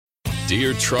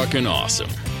Deer Truckin' Awesome.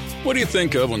 What do you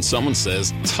think of when someone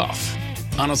says tough?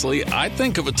 Honestly, I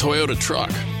think of a Toyota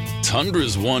truck.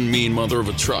 Tundra's one mean mother of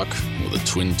a truck with a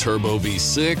twin-turbo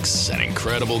V6 and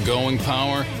incredible going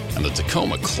power, and the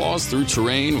Tacoma claws through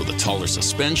terrain with a taller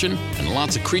suspension and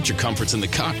lots of creature comforts in the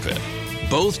cockpit.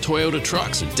 Both Toyota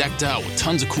trucks are decked out with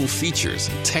tons of cool features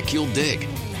and tech you'll dig.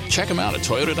 Check them out at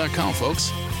Toyota.com, folks.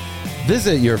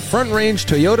 Visit your Front Range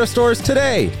Toyota stores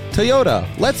today. Toyota,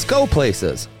 let's go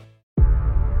places.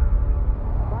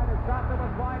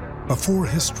 Before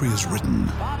history is written,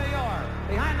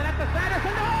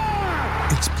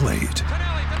 it's played.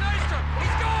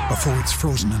 Before it's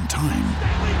frozen in time,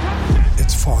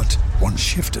 it's fought one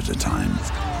shift at a time.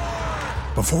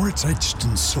 Before it's etched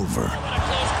in silver,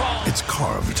 it's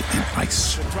carved in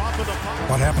ice.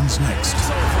 What happens next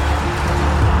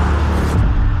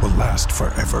will last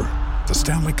forever. The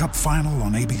Stanley Cup Final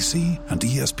on ABC and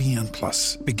ESPN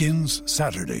Plus begins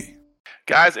Saturday.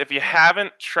 Guys, if you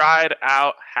haven't tried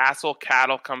out Hassel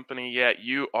Cattle Company yet,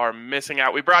 you are missing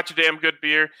out. We brought you damn good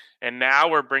beer, and now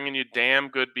we're bringing you damn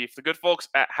good beef. The good folks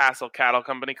at Hassel Cattle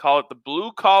Company call it the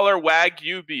blue-collar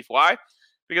Wagyu beef. Why?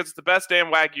 Because it's the best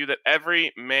damn Wagyu that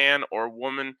every man or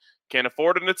woman can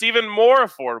afford, and it's even more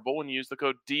affordable when you use the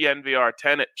code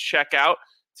DNVR10 at checkout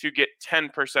to get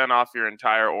 10% off your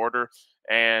entire order.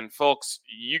 And folks,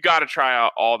 you got to try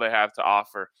out all they have to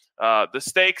offer. The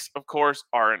steaks, of course,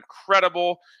 are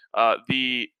incredible.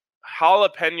 The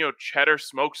jalapeno cheddar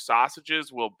smoked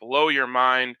sausages will blow your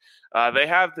mind. They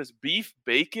have this beef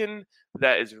bacon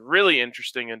that is really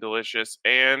interesting and delicious.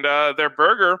 And their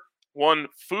burger won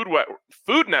Food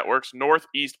Network's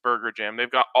Northeast Burger Jam.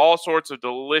 They've got all sorts of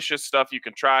delicious stuff you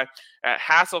can try at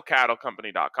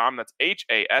HassellCattleCompany.com. That's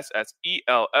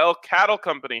HASSELL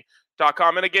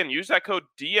cattlecompany.com. And again, use that code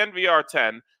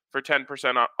DNVR10 for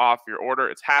 10% off your order.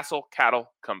 It's Hassel Cattle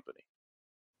Company.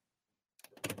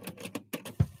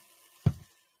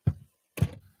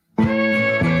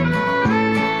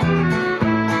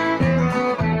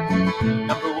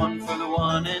 Number one for the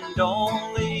one and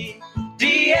only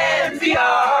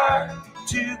DNVR.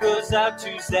 Two goes out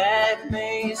to Zac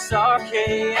Mason, RK,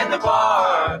 and the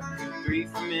bar. Three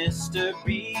for Mr.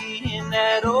 B in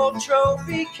that old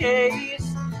trophy case.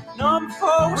 Number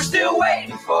four, we're still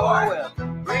waiting for. Well,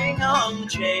 bring on the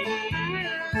chase.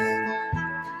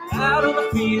 Out on the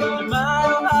field, a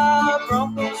mile high,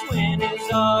 Broncos win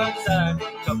is our desire.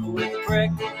 Couple with a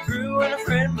breakfast crew and a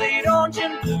friend, bleed orange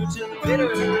and blue to the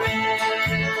bitter end.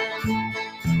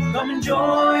 Come and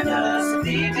join us at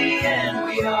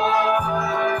DNVR.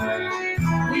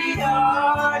 We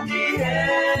are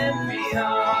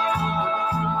DNVR.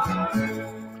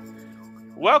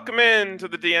 Welcome in to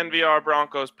the DNVR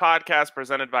Broncos Podcast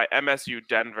presented by MSU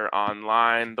Denver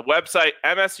Online. The website,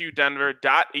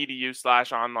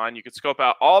 msudenver.edu/online. You can scope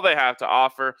out all they have to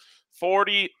offer.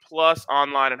 40-plus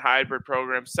online and hybrid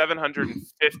programs,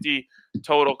 750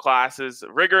 total classes,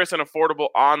 rigorous and affordable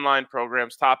online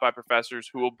programs taught by professors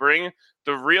who will bring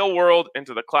the real world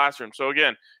into the classroom. So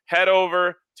again, head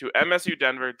over to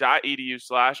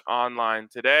msudenver.edu/online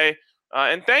today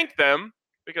and thank them,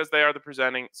 because they are the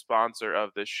presenting sponsor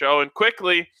of this show. And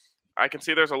quickly, I can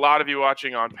see there's a lot of you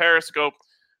watching on Periscope.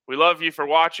 We love you for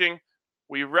watching.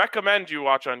 We recommend you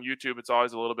watch on YouTube. It's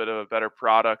always a little bit of a better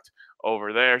product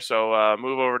over there. So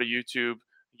move over to YouTube.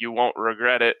 You won't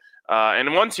regret it.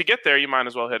 And once you get there, you might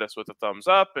as well hit us with a thumbs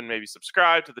up and maybe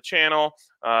subscribe to the channel.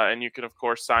 And you can, of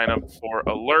course, sign up for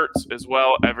alerts as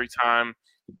well every time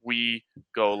we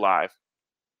go live.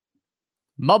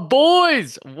 My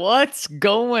boys, what's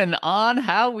going on?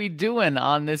 How we doing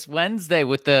on this Wednesday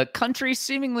with the country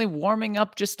seemingly warming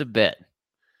up just a bit?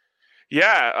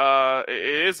 Yeah,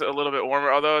 it is a little bit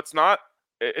warmer, although it's not.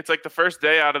 It's like the first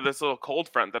day out of this little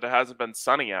cold front that it hasn't been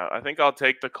sunny out. I think I'll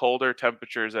take the colder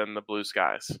temperatures and the blue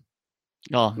skies.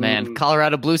 Oh, man.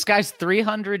 Colorado blue skies,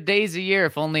 300 days a year.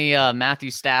 If only Matthew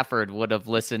Stafford would have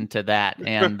listened to that,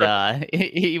 and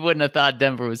he wouldn't have thought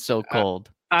Denver was so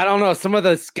cold. I don't know. Some of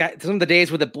the days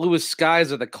with the bluest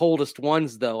skies are the coldest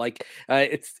ones, though. Like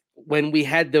it's when we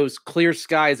had those clear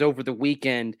skies over the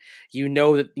weekend. You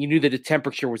knew that the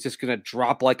temperature was just going to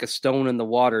drop like a stone in the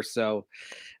water. So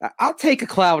I'll take a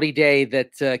cloudy day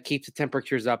that keeps the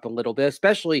temperatures up a little bit,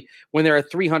 especially when there are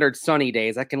 300 sunny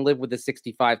days. I can live with the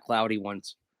 65 cloudy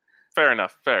ones. Fair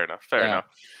enough. All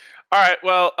right.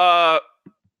 Well,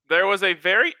 there was a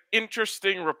very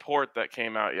interesting report that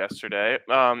came out yesterday.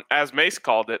 As Mace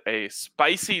called it, a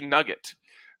spicy nugget,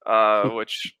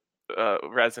 which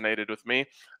resonated with me.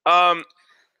 And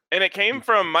it came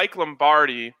from Mike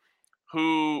Lombardi,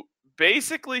 who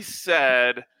basically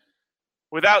said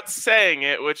without saying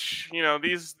it, which,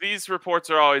 these reports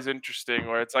are always interesting,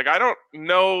 where it's like, I don't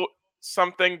know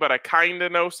something, but I kind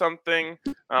of know something,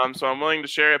 so I'm willing to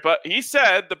share it. But he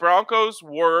said the Broncos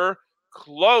were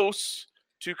close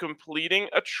to completing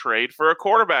a trade for a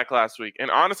quarterback last week.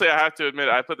 And honestly, I have to admit,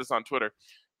 I put this on Twitter.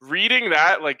 Reading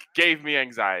that, gave me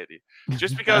anxiety.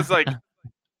 Just because,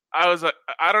 I was like,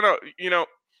 I don't know,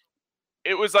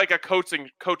 it was like a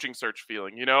coaching search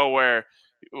feeling, where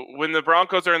when the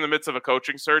Broncos are in the midst of a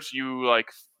coaching search, you,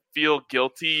 feel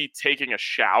guilty taking a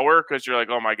shower because you're like,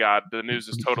 oh, my God, the news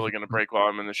is totally going to break while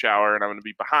I'm in the shower and I'm going to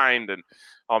be behind and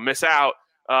I'll miss out.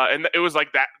 And it was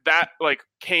like that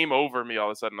came over me all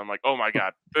of a sudden. I'm like, oh my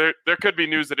God, there could be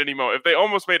news at any moment. If they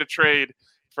almost made a trade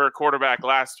for a quarterback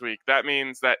last week, that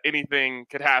means that anything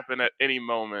could happen at any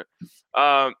moment.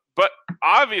 But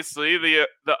obviously the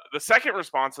second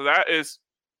response to that is,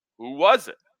 who was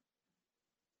it?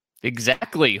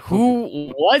 Exactly.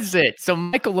 Who was it? So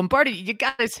Michael Lombardi, you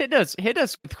guys hit us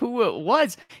with who it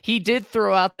was. He did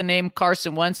throw out the name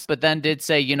Carson Wentz, but then did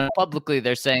say, publicly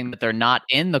they're saying that they're not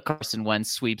in the Carson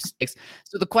Wentz sweepstakes.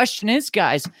 So the question is,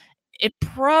 guys, it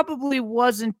probably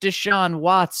wasn't Deshaun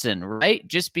Watson, right?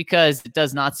 Just because it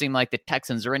does not seem like the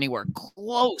Texans are anywhere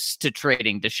close to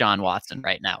trading Deshaun Watson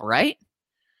right now, right?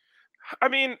 I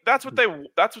mean, that's what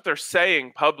they're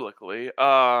saying publicly,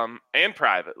 and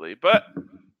privately, but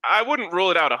I wouldn't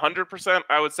rule it out 100%.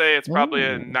 I would say it's probably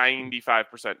a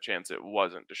 95% chance it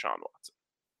wasn't Deshaun Watson.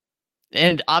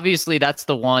 And obviously that's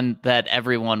the one that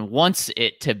everyone wants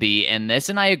it to be in this.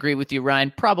 And I agree with you,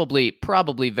 Ryan, probably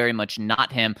very much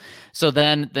not him. So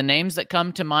then the names that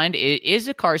come to mind is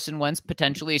a Carson Wentz,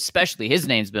 potentially, especially his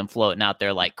name's been floating out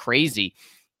there like crazy.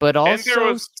 But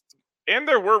also... And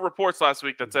there were reports last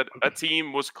week that said a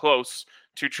team was close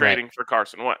to trading for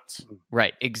Carson Wentz.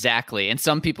 Right, exactly. And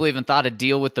some people even thought a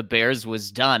deal with the Bears was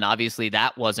done. Obviously,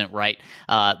 that wasn't right.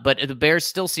 But the Bears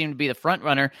still seem to be the front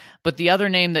runner. But the other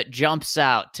name that jumps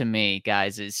out to me,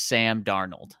 guys, is Sam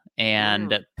Darnold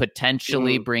and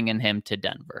potentially bringing him to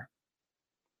Denver.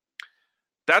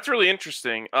 That's really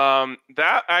interesting.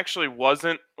 That actually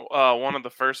wasn't one of the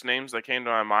first names that came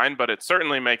to my mind, but it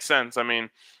certainly makes sense. I mean,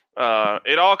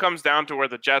 it all comes down to where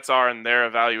the Jets are in their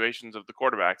evaluations of the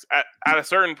quarterbacks. At a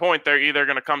certain point, they're either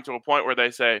going to come to a point where they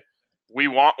say, we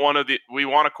want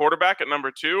a quarterback at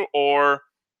number 2, or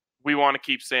we want to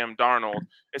keep Sam Darnold.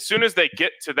 As soon as they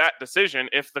get to that decision,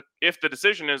 if the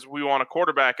decision is we want a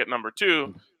quarterback at number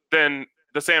 2, then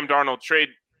the Sam Darnold trade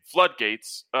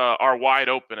floodgates are wide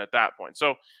open at that point.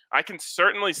 So I can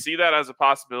certainly see that as a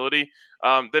possibility.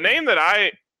 The name that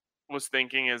I was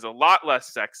thinking is a lot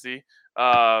less sexy.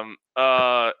 A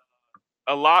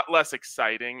lot less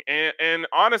exciting, and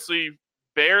honestly,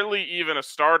 barely even a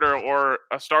starter or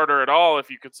a starter at all if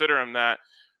you consider him that.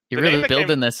 You're really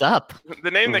building this up.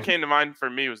 The name that came to mind for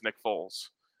me was Nick Foles.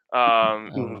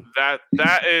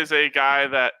 That is a guy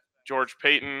that George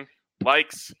Payton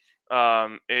likes.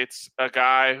 It's a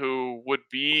guy who would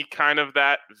be kind of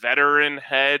that veteran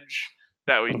hedge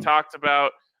that we talked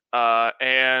about,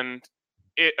 and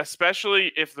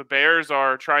especially if the Bears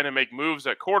are trying to make moves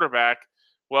at quarterback,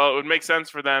 well, it would make sense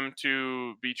for them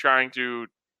to be trying to,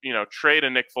 trade a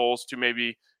Nick Foles to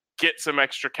maybe get some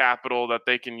extra capital that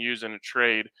they can use in a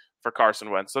trade for Carson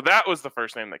Wentz. So that was the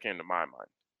first name that came to my mind.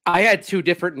 I had 2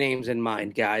 different names in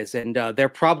mind, guys, and they're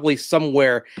probably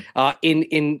somewhere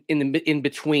in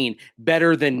between,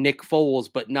 better than Nick Foles,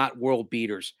 but not world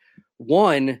beaters.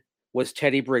 One was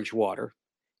Teddy Bridgewater.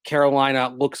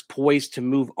 Carolina looks poised to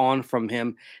move on from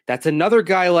him. That's another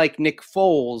guy like Nick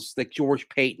Foles that George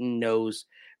Payton knows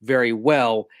very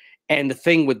well. And the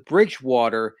thing with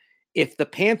Bridgewater, if the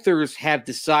Panthers have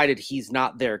decided he's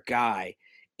not their guy,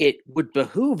 it would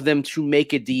behoove them to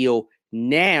make a deal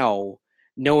now,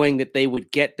 knowing that they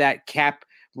would get that cap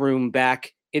room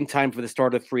back in time for the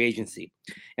start of free agency.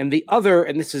 And the other,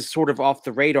 and this is sort of off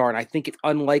the radar, and I think it's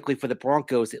unlikely for the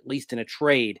Broncos, at least in a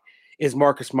trade, is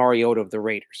Marcus Mariota of the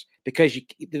Raiders. Because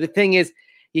the thing is,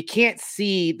 you can't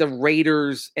see the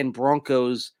Raiders and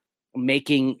Broncos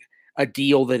making a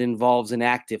deal that involves an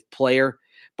active player.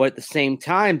 But at the same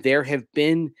time, there have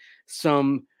been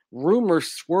some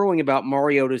rumors swirling about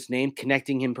Mariota's name,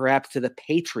 connecting him perhaps to the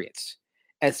Patriots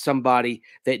as somebody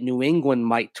that New England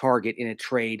might target in a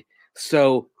trade.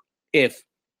 So if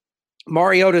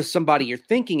Mariota is somebody you're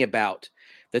thinking about,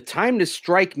 the time to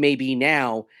strike may be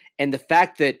now. And the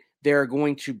fact that there are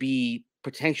going to be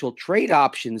potential trade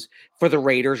options for the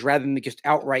Raiders rather than just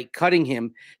outright cutting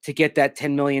him to get that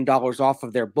 $10 million off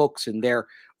of their books, and they're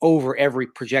over every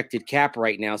projected cap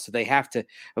right now. So they have to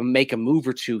make a move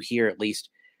or two here at least.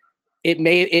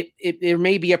 there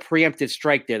may be a preemptive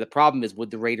strike there. The problem is,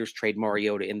 would the Raiders trade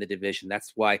Mariota in the division?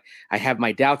 That's why I have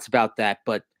my doubts about that.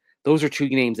 But those are two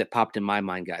names that popped in my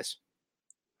mind, guys.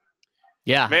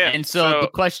 Yeah, Man, and so the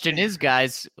question is,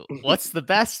 guys, what's the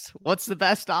best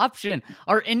option?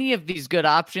 Are any of these good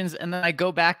options? And then I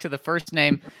go back to the first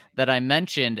name that I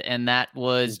mentioned, and that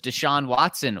was Deshaun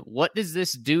Watson. What does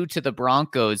this do to the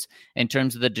Broncos in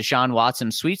terms of the Deshaun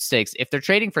Watson sweepstakes? If they're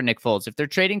trading for Nick Foles, if they're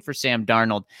trading for Sam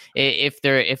Darnold, if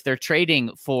they're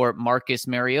trading for Marcus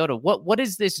Mariota, what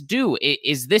does this do?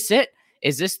 Is this it?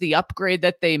 Is this the upgrade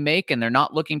that they make, and they're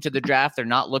not looking to the draft? They're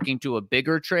not looking to a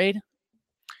bigger trade?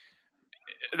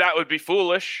 That would be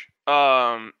foolish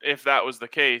if that was the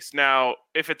case. Now,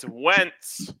 if it's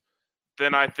Wentz,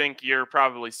 then I think you're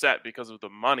probably set because of the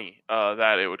money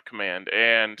that it would command.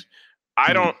 And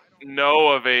I don't know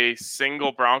of a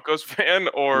single Broncos fan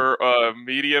or a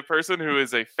media person who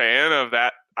is a fan of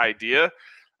that idea.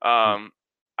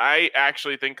 I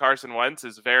actually think Carson Wentz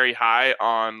is very high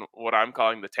on what I'm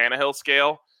calling the Tannehill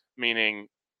scale, meaning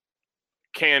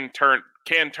can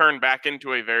turn back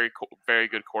into a very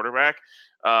good quarterback.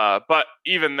 But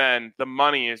even then, the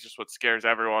money is just what scares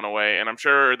everyone away. And I'm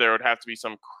sure there would have to be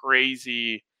some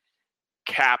crazy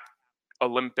cap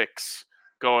Olympics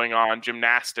going on,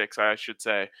 gymnastics, I should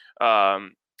say,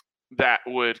 that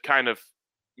would kind of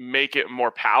make it more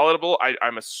palatable.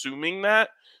 I'm assuming that.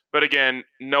 But again,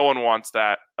 no one wants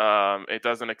that. It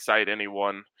doesn't excite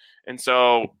anyone. And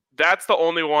so that's the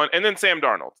only one. And then Sam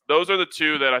Darnold. Those are the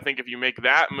two that I think if you make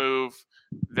that move,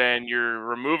 then you're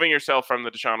removing yourself from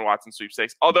the Deshaun Watson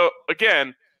sweepstakes. Although,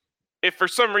 again, if for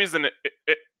some reason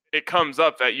it comes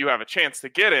up that you have a chance to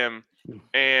get him,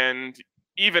 and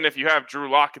even if you have Drew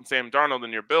Lock and Sam Darnold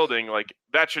in your building, like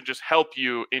that should just help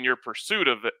you in your pursuit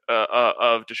of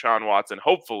Deshaun Watson,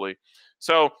 hopefully.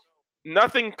 So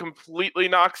nothing completely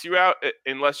knocks you out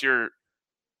unless you're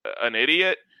an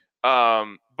idiot.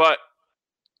 But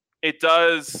it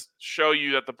does show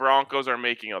you that the Broncos are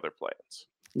making other plans.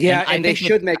 Yeah, and they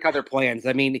should make other plans.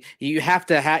 I mean, you have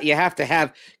to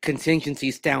have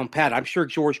contingencies down pat. I'm sure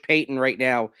George Payton right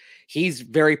now, he's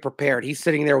very prepared. He's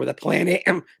sitting there with a plan A,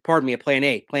 a plan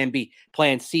A, plan B,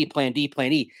 plan C, plan D,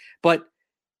 plan E. But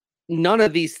none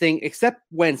of these things, except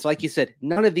Wentz, like you said,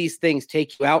 none of these things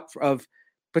take you out of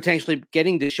potentially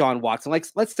getting Deshaun Watson. Like,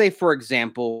 let's say, for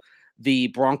example, the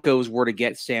Broncos were to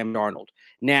get Sam Darnold.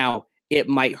 Now, it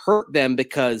might hurt them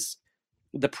because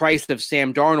the price of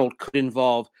Sam Darnold could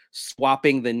involve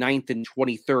swapping the 9th and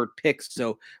 23rd picks,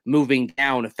 so moving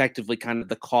down effectively kind of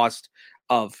the cost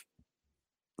of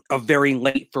a very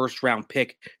late first-round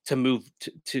pick to move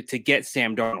to get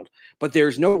Sam Darnold. But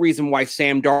there's no reason why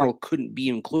Sam Darnold couldn't be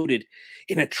included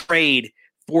in a trade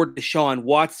for Deshaun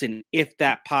Watson if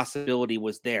that possibility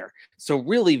was there. So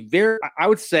really, I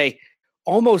would say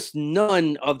almost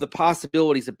none of the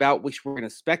possibilities about which we're going to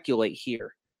speculate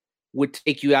here would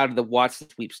take you out of the Watson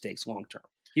sweepstakes long term.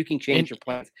 You can change your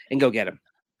plans and go get him.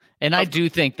 And I do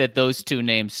think that those two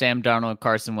names, Sam Darnold and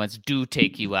Carson Wentz, do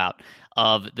take you out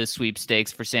of the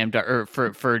sweepstakes for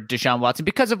for Deshaun Watson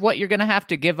because of what you're going to have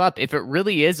to give up. If it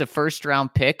really is a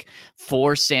first-round pick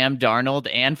for Sam Darnold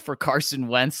and for Carson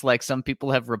Wentz, like some people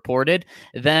have reported,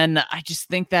 then I just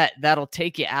think that that'll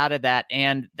take you out of that.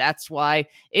 And that's why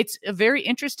it's a very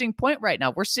interesting point right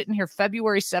now. We're sitting here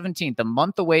February 17th, a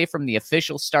month away from the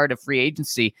official start of free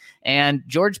agency, and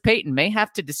George Payton may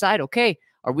have to decide, okay,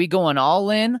 are we going all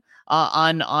in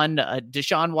on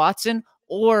Deshaun Watson,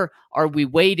 or are we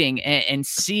waiting and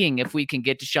seeing if we can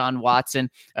get Deshaun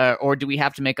Watson, or do we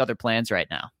have to make other plans right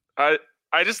now?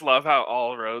 I just love how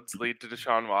all roads lead to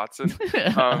Deshaun Watson.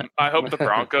 I hope the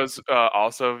Broncos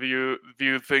also view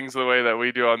things the way that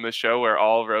we do on this show, where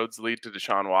all roads lead to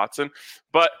Deshaun Watson.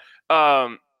 But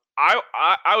I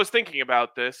was thinking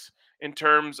about this in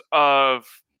terms of,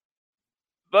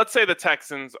 let's say the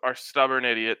Texans are stubborn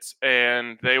idiots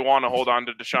and they want to hold on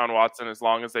to Deshaun Watson as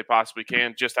long as they possibly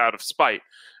can, just out of spite.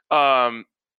 I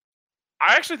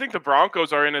actually think the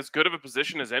Broncos are in as good of a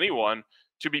position as anyone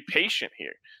to be patient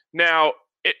here. Now,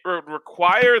 it would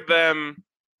require them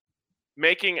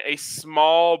making a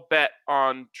small bet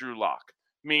on Drew Lock,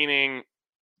 meaning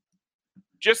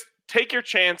just take your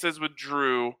chances with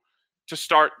Drew to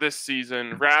start this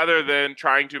season rather than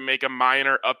trying to make a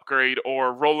minor upgrade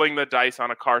or rolling the dice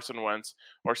on a Carson Wentz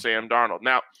or Sam Darnold.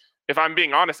 Now, if I'm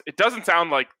being honest, it doesn't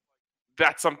sound like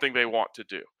that's something they want to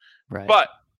do. Right. But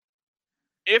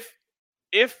if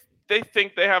they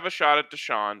think they have a shot at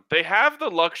Deshaun, they have the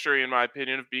luxury, in my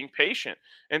opinion, of being patient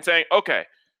and saying, okay,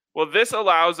 well, this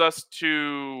allows us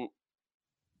to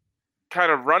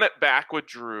kind of run it back with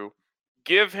Drew,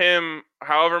 give him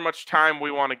however much time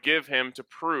we want to give him to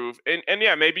prove. And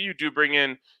yeah, maybe you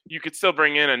could still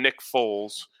bring in a Nick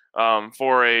Foles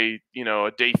for a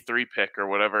day 3 pick or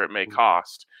whatever it may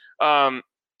cost.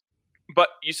 But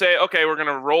you say, okay, we're going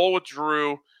to roll with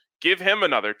Drew, give him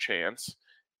another chance,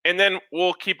 and then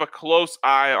we'll keep a close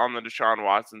eye on the Deshaun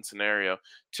Watson scenario.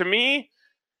 To me,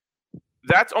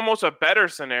 that's almost a better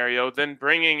scenario than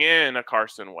bringing in a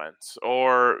Carson Wentz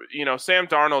or, Sam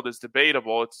Darnold is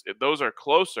debatable. Those are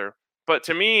closer. But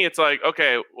to me, it's like,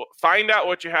 okay, well, find out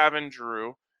what you have in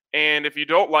Drew. And if you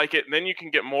don't like it, then you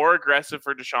can get more aggressive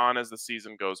for Deshaun as the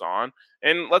season goes on.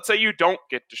 And let's say you don't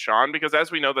get Deshaun, because as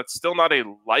we know, that's still not a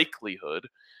likelihood.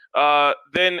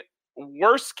 Then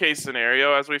worst case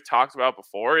scenario, as we've talked about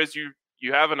before, is you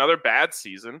have another bad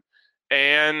season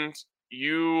and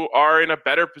you are in a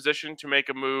better position to make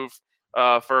a move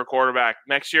for a quarterback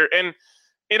next year. And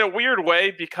in a weird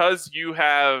way, because you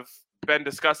have been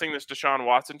discussing this Deshaun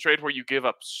Watson trade where you give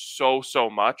up so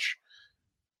much,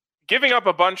 giving up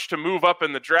a bunch to move up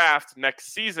in the draft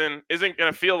next season isn't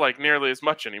going to feel like nearly as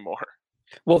much anymore.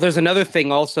 Well, there's another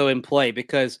thing also in play,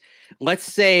 because let's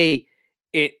say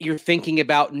you're thinking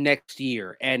about next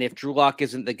year, and if Drew Lock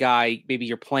isn't the guy, maybe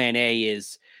your plan A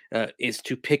is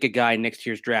to pick a guy in next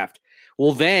year's draft.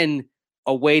 Well, then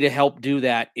a way to help do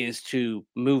that is to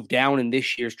move down in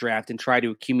this year's draft and try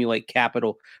to accumulate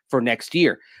capital for next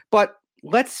year. But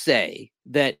let's say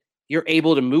that you're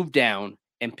able to move down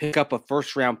and pick up a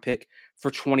first-round pick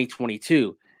for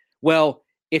 2022. Well,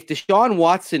 if Deshaun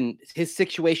Watson, his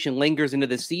situation lingers into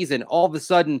the season, all of a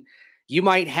sudden you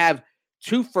might have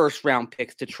 2 first-round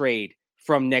picks to trade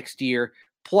from next year,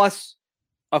 plus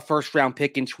a first-round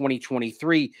pick in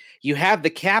 2023. You have the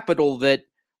capital that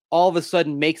all of a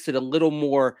sudden makes it a little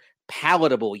more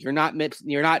palatable. You're not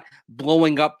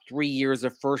blowing up 3 years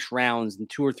of first rounds and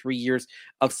 2 or 3 years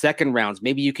of second rounds.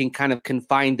 Maybe you can kind of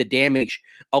confine the damage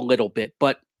a little bit,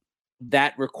 but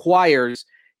that requires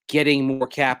getting more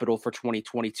capital for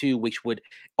 2022, which would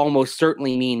almost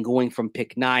certainly mean going from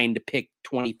pick 9 to pick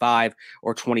 25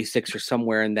 or 26 or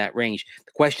somewhere in that range.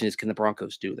 The question is, can the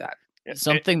Broncos do that?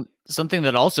 Something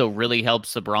that also really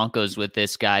helps the Broncos with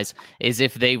this, guys, is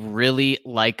if they really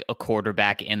like a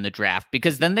quarterback in the draft,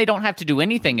 because then they don't have to do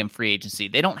anything in free agency.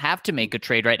 They don't have to make a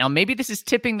trade right now. Maybe this is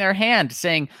tipping their hand,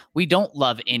 saying we don't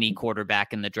love any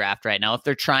quarterback in the draft right now if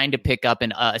they're trying to pick up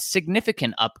a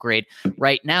significant upgrade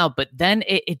right now. But then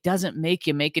it doesn't make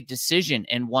you make a decision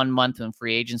in 1 month when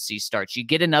free agency starts. You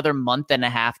get another month and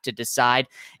a half to decide,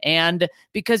 and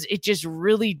because it just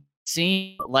really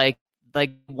seems like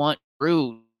want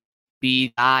Drew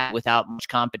be guy without much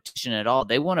competition at all.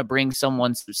 They want to bring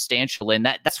someone substantial in.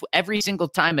 That's every single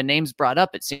time a name's brought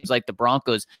up, it seems like the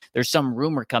Broncos, there's some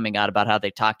rumor coming out about how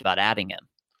they talked about adding him.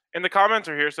 And the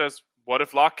commenter here says, what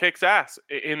if Locke kicks ass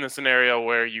in the scenario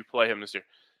where you play him this year?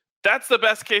 That's the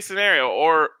best case scenario,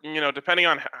 or, depending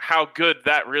on how good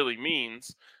that really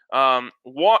means.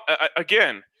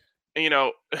 Again, in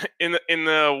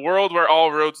the world where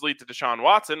all roads lead to Deshaun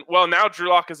Watson, well, now Drew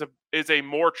Lock is a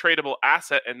more tradable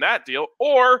asset in that deal,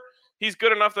 or he's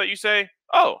good enough that you say,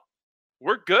 oh,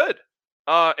 we're good.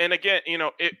 And again,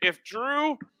 if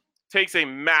Drew takes a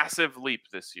massive leap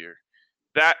this year,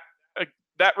 that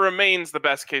remains the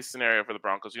best case scenario for the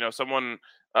Broncos.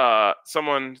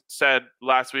 Someone said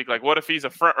last week, like, what if he's a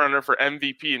front runner for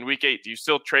MVP in week 8? Do you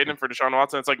still trade him for Deshaun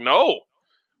Watson? It's like, no.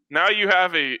 Now you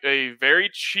have a very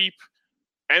cheap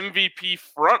MVP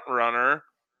front runner,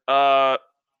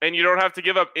 and you don't have to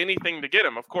give up anything to get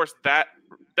him. Of course, that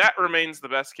remains the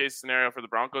best case scenario for the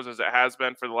Broncos, as it has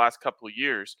been for the last couple of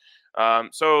years.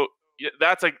 So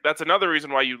that's another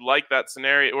reason why you like that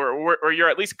scenario, or you're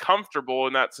at least comfortable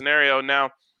in that scenario.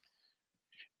 Now,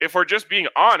 if we're just being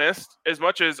honest, as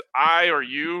much as I or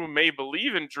you may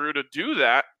believe in Drew to do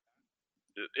that,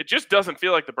 it just doesn't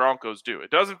feel like the Broncos do.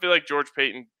 It doesn't feel like George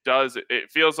Paton does.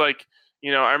 It feels like,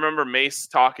 I remember Mace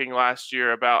talking last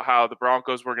year about how the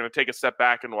Broncos were going to take a step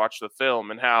back and watch the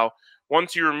film, and how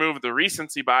once you remove the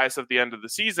recency bias of the end of the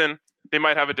season, they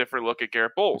might have a different look at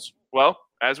Garrett Bowles. Well,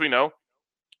 as we know,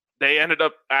 they ended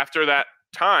up after that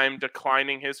time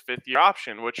declining his 5th-year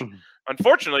option, which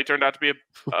unfortunately turned out to be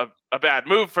a bad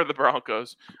move for the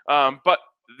Broncos. But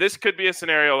this could be a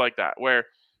scenario like that, where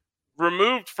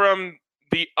removed from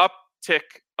the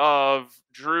uptick of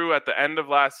Drew at the end of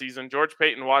last season, George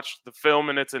Paton watched the film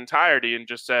in its entirety and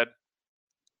just said,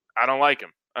 I don't like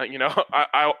him.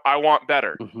 I want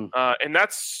better. And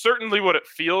that's certainly what it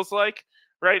feels like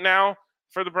right now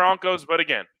for the Broncos. But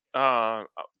again,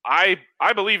 I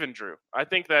believe in Drew. I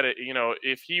think that,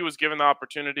 if he was given the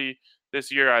opportunity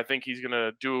this year. I think he's going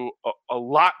to do a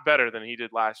lot better than he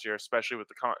did last year, especially with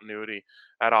the continuity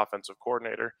at offensive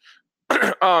coordinator.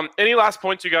 Any last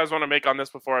points you guys want to make on this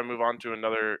before I move on to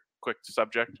another quick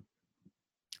subject?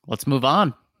 Let's move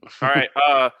on. All right.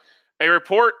 A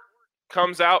report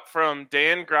comes out from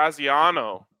Dan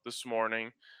Graziano this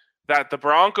morning that the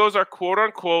Broncos are quote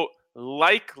unquote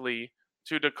likely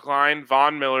to decline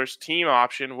Von Miller's team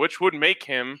option, which would make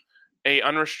him a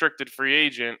unrestricted free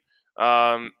agent.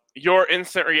 Your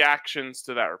instant reactions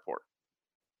to that report?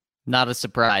 Not a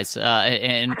surprise,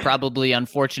 and probably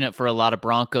unfortunate for a lot of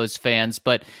Broncos fans.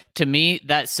 But to me,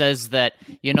 that says that,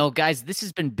 guys, this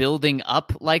has been building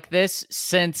up like this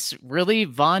since really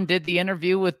Von did the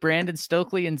interview with Brandon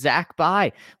Stokely and Zach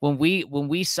Bye. When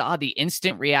we saw the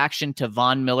instant reaction to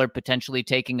Von Miller potentially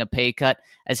taking a pay cut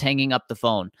as hanging up the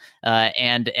phone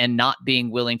and not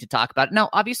being willing to talk about it. Now,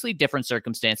 obviously, different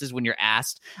circumstances when you're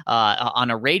asked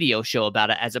on a radio show about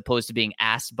it as opposed to being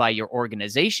asked by your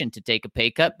organization to take a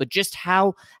pay cut. But just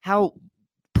how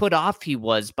put off he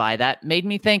was by that made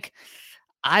me think,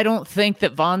 I don't think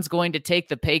that Von's going to take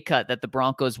the pay cut that the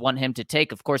Broncos want him to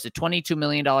take. Of course, a $22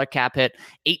 million cap hit,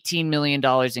 $18 million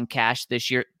in cash this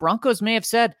year. Broncos may have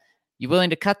said, you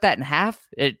willing to cut that in half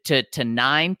to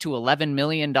 $9 to $11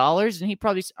 million? And he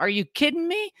probably said, are you kidding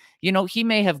me? He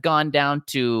may have gone down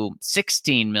to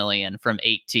 $16 million from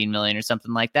 $18 million or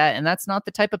something like that. And that's not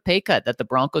the type of pay cut that the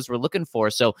Broncos were looking for.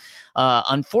 So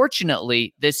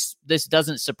unfortunately, this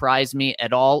doesn't surprise me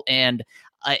at all. And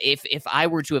if I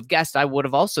were to have guessed, I would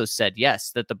have also said yes,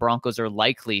 that the Broncos are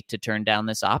likely to turn down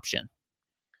this option.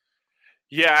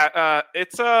 Yeah,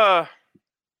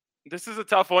 this is a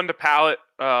tough one to palate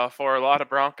for a lot of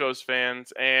Broncos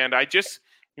fans. And I just,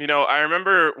 I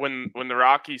remember when the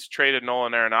Rockies traded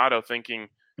Nolan Arenado thinking,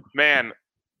 man,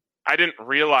 I didn't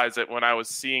realize it when I was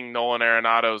seeing Nolan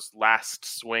Arenado's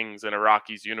last swings in a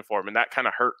Rockies uniform. And that kind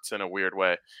of hurts in a weird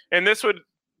way. And this would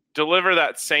deliver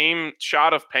that same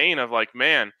shot of pain of like,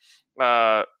 man,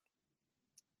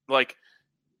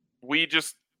 we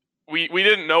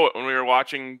didn't know it when we were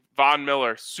watching Von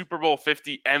Miller, Super Bowl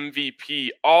 50 MVP,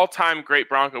 all-time great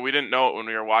Bronco. We didn't know it when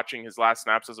we were watching his last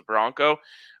snaps as a Bronco.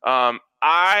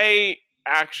 I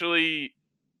actually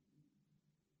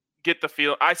get the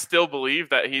feel. I still believe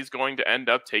that he's going to end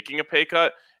up taking a pay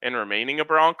cut and remaining a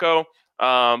Bronco.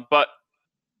 But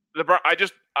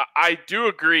I do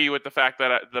agree with the fact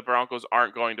that the Broncos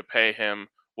aren't going to pay him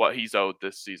what he's owed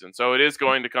this season. So it is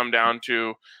going to come down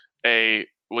to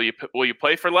will you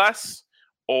play for less,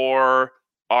 or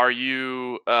are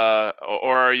you going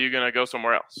to go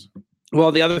somewhere else?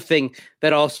 Well, the other thing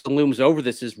that also looms over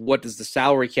this is, what does the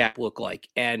salary cap look like?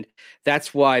 And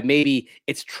that's why maybe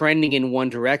it's trending in one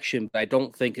direction, but I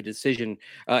don't think a decision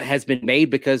has been made,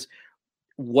 because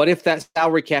what if that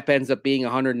salary cap ends up being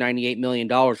 $198 million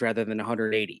rather than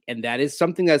 $180? And that is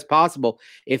something that's possible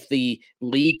if the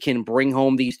league can bring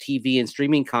home these TV and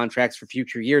streaming contracts for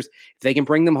future years, if they can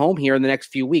bring them home here in the next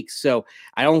few weeks. So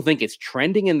I don't think it's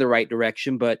trending in the right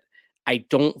direction, but I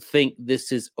don't think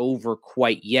this is over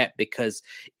quite yet, because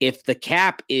if the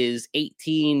cap is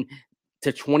 $18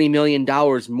 to $20 million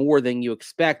more than you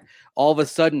expect, all of a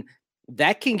sudden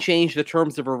that can change the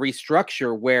terms of a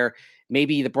restructure where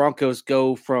maybe the Broncos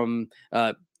go from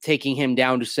taking him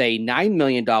down to, say, $9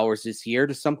 million this year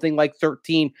to something like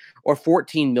 13 or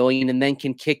 14 million, and then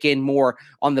can kick in more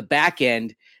on the back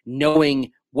end,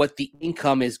 knowing what the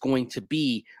income is going to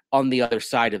be on the other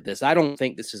side of this. I don't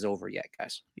think this is over yet,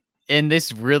 guys. And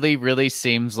this really, really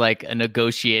seems like a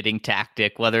negotiating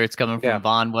tactic, whether it's coming from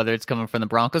Von, whether it's coming from the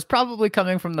Broncos, probably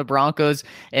coming from the Broncos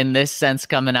in this sense,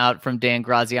 coming out from Dan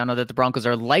Graziano, that the Broncos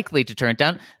are likely to turn it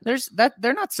down.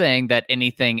 They're not saying that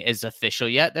anything is official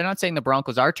yet. They're not saying the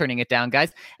Broncos are turning it down,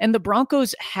 guys. And the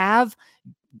Broncos have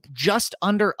just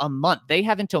under a month. They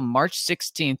have until March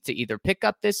 16th to either pick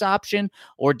up this option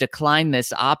or decline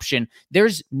this option.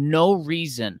 There's no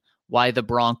reason why the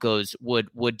Broncos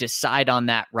would decide on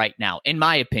that right now, in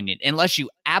my opinion, unless you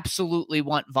absolutely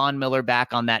want Von Miller back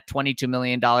on that $22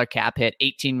 million cap hit,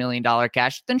 $18 million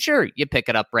cash, then sure, you pick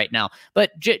it up right now.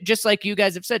 But just like you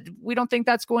guys have said, we don't think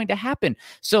that's going to happen.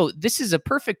 So this is a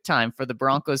perfect time for the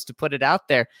Broncos to put it out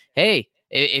there. Hey,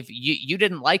 if you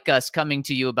didn't like us coming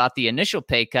to you about the initial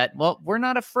pay cut, well, we're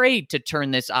not afraid to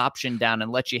turn this option down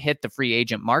and let you hit the free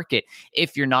agent market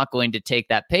if you're not going to take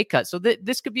that pay cut. So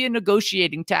this could be a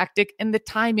negotiating tactic, and the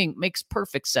timing makes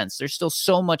perfect sense. There's still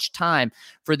so much time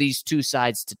for these two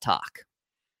sides to talk.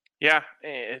 Yeah,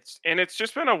 it's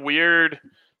just been a weird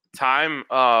time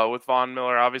with Von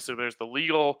Miller. Obviously, there's the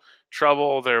legal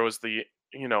trouble. There was the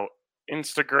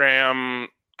Instagram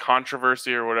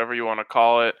controversy or whatever you want to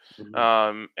call it.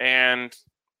 And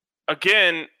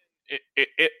again,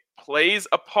 it plays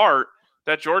a part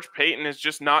that George Payton is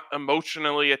just not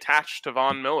emotionally attached to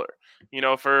Von Miller. You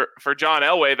know, for John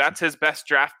Elway, that's his best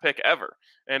draft pick ever.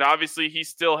 And obviously he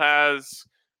still has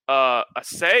a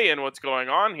say in what's going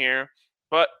on here.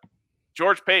 But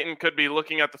George Payton could be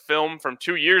looking at the film from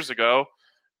 2 years ago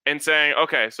and saying,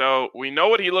 okay, so we know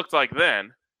what he looked like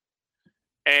then.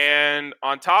 And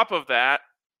on top of that,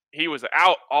 he was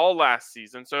out all last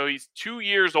season. So he's 2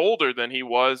 years older than he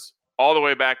was all the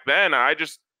way back then. I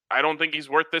don't think he's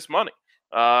worth this money.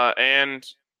 And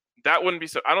that wouldn't be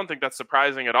so. I don't think that's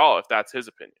surprising at all if that's his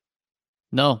opinion.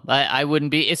 No, I wouldn't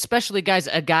be, especially, guys,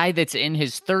 a guy that's in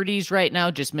his 30s right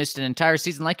now, just missed an entire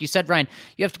season. Like you said, Ryan,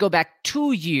 you have to go back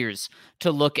 2 years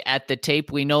to look at the tape.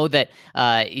 We know that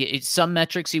some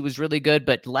metrics he was really good,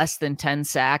 but less than 10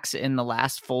 sacks in the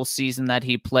last full season that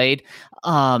he played.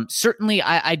 Certainly,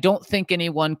 I don't think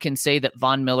anyone can say that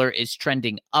Von Miller is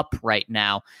trending up right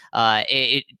now.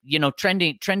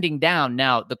 Trending down.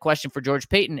 Now, the question for George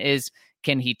Payton is,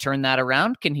 can he turn that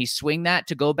around? Can he swing that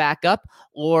to go back up?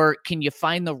 Or can you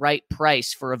find the right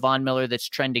price for a Von Miller that's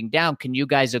trending down? Can you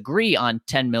guys agree on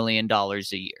 $10 million a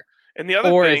year? And the other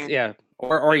thing...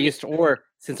 Or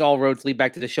since all roads lead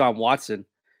back to Deshaun Watson,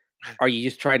 are you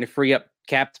just trying to free up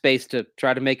cap space to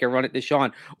try to make a run at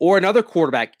Deshaun? Or another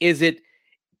quarterback? Is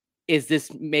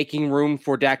this making room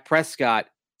for Dak Prescott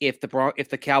if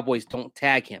the Cowboys don't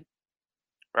tag him?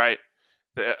 Right.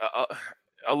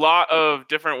 A lot of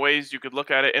different ways you could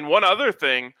look at it. And one other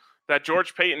thing that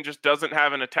George Payton just doesn't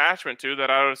have an attachment to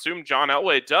that I would assume John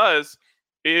Elway does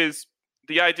is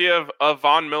the idea of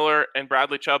Von Miller and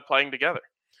Bradley Chubb playing together.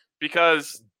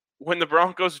 Because when the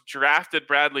Broncos drafted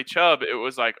Bradley Chubb, it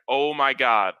was like, oh my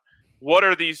God, what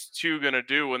are these two going to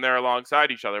do when they're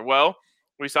alongside each other? Well,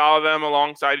 we saw them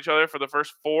alongside each other for the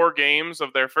first 4 games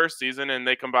of their first season, and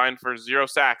they combined for 0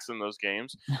 sacks in those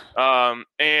games.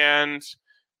 And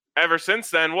ever since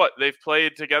then, they've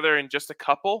played together in just a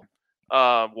couple,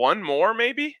 one more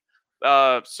maybe.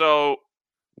 So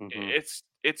it's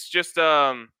just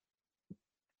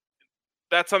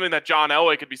that's something that John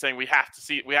Elway could be saying we have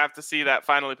to see that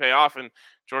finally pay off, and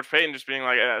George Payton just being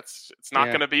like, it's not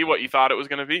going to be what you thought it was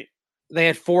going to be. They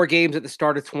had 4 games at the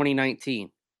start of 2019,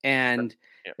 and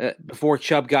before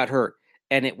Chubb got hurt,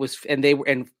 and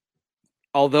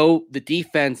although the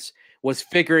defense was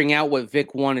figuring out what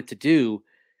Vic wanted to do.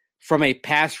 From a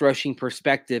pass rushing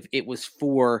perspective, it was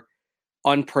 4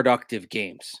 unproductive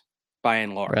games by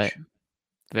and large. Right.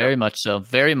 Very much so.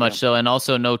 Very much so. And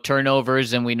also no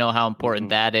turnovers. And we know how important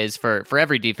that is for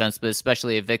every defense, but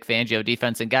especially a Vic Fangio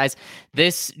defense. And guys,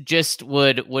 this just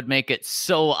would make it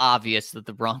so obvious that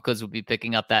the Broncos would be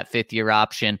picking up that 5th-year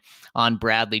option on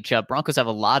Bradley Chubb. Broncos have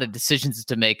a lot of decisions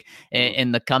to make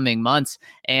in the coming months.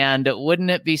 And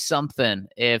wouldn't it be something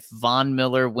if Von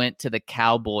Miller went to the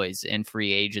Cowboys in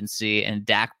free agency and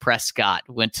Dak Prescott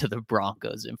went to the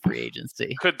Broncos in free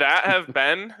agency? Could that have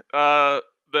been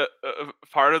the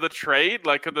part of the trade?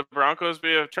 Like, could the Broncos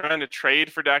be trying to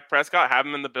trade for Dak Prescott, have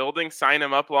him in the building, sign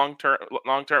him up long term,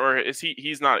 or is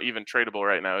he's not even tradable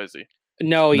right now, is he?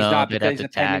 No, he's not, because he's a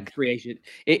pending free agent.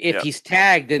 If he's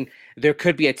tagged, then there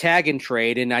could be a tag and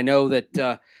trade. And I know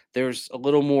that there's a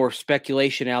little more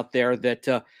speculation out there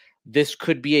that this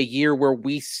could be a year where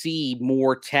we see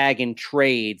more tag and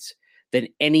trades than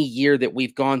any year that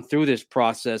we've gone through this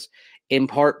process, in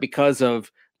part because of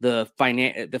the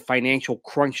financial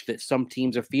crunch that some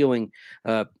teams are feeling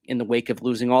in the wake of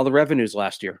losing all the revenues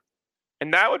last year.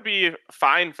 And that would be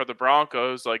fine for the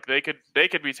Broncos. Like, they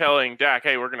could be telling Dak,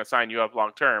 hey, we're going to sign you up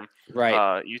long term.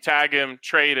 Right. You tag him,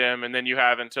 trade him, and then you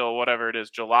have until whatever it is,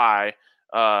 July,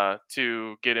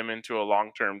 to get him into a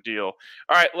long-term deal.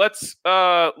 All right, let's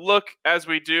look, as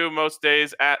we do most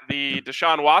days, at the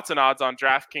Deshaun Watson odds on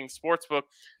DraftKings Sportsbook.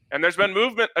 And there's been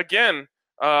movement again.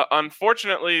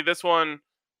 Unfortunately, this one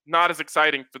not as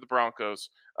exciting for the Broncos.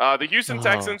 The Houston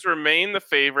Texans remain the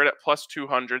favorite at plus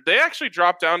 200. They actually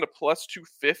dropped down to plus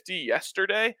 250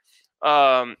 yesterday.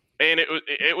 And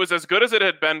it was as good as it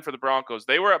had been for the Broncos.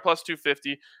 They were at plus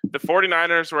 250. The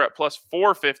 49ers were at plus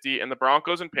 450, and the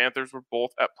Broncos and Panthers were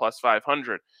both at plus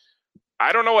 500.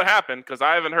 I don't know what happened because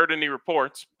I haven't heard any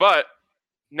reports, but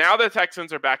now the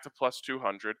Texans are back to plus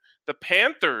 200. The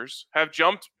Panthers have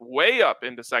jumped way up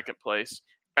into second place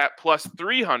at plus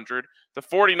 300. The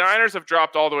 49ers have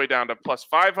dropped all the way down to plus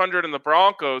 500, and the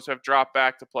Broncos have dropped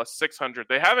back to plus 600.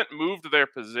 They haven't moved their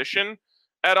position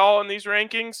at all in these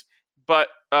rankings, but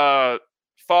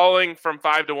falling from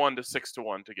 5-1 to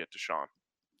 6-1 to get Deshaun.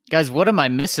 Guys, what am I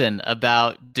missing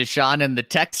about Deshaun and the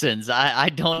Texans? I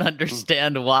don't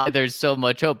understand why there's so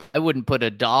much hope. I wouldn't put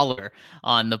 $1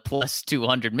 on the plus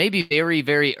 200. Maybe very,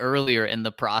 very earlier in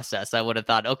the process, I would have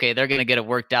thought, okay, they're going to get it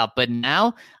worked out. But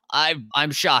now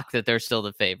I'm shocked that they're still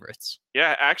the favorites.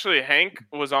 Yeah, actually, Hank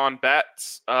was on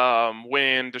bets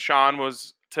when Deshaun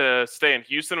was to stay in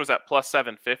Houston, was at plus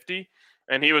 750.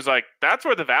 And he was like, that's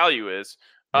where the value is.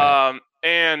 Right.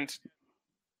 And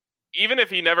even if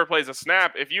he never plays a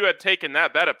snap, if you had taken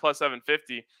that bet at plus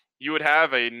 750, you would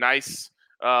have a nice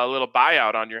little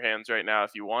buyout on your hands right now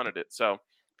if you wanted it. So,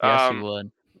 yes, you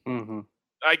would. Mm-hmm.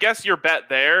 I guess your bet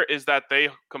there is that they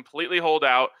completely hold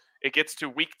out. It gets to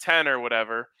week 10 or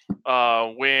whatever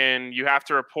when you have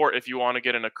to report if you want to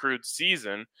get an accrued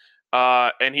season,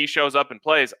 and he shows up and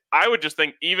plays. I would just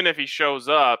think even if he shows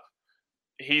up,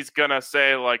 he's going to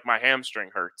say, like, my hamstring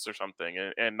hurts or something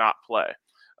and not play.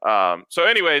 So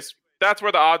anyways, that's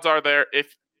where the odds are there.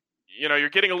 If you're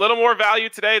getting a little more value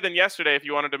today than yesterday, if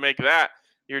you wanted to make that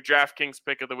your DraftKings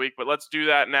pick of the week, but let's do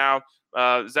that now.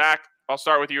 Zach, I'll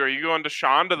start with you. Are you going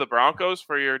Deshaun to the Broncos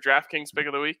for your DraftKings pick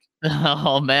of the week?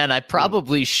 Oh man, I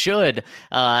probably should.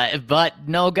 But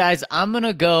no, guys, I'm going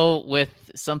to go with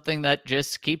something that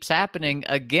just keeps happening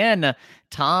again.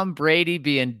 Tom Brady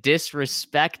being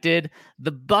disrespected.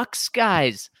 The Bucs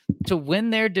guys, to win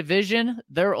their division,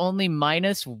 they're only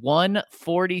minus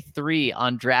 143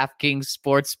 on DraftKings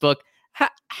Sportsbook.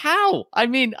 How? I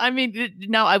mean,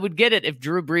 now I would get it if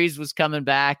Drew Brees was coming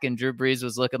back and Drew Brees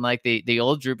was looking like the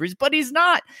old Drew Brees, but he's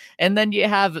not. And then you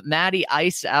have Matty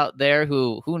Ice out there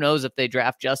who knows if they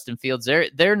draft Justin Fields,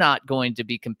 they're not going to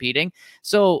be competing.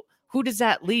 So who does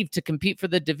that leave to compete for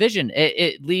the division?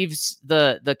 It leaves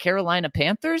the Carolina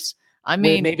Panthers. I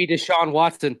mean, maybe Deshaun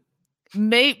Watson.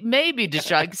 Maybe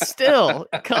Deshaun. Still,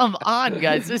 come on,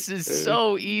 guys. This is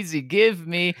so easy. Give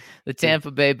me the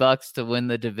Tampa Bay Bucs to win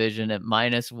the division at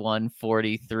minus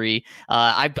 143.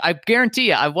 I guarantee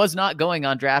you, I was not going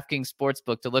on DraftKings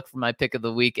Sportsbook to look for my pick of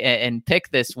the week and pick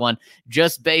this one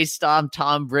just based on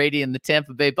Tom Brady and the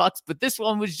Tampa Bay Bucs. But this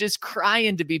one was just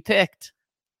crying to be picked.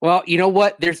 Well, you know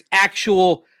what? There's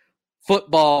actual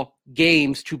football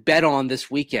games to bet on this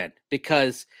weekend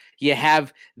because you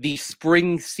have the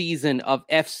spring season of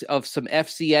some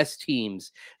FCS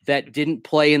teams that didn't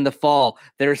play in the fall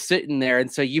that are sitting there,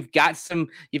 and so you've got some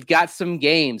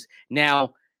games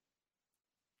now.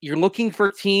 You're looking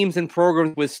for teams and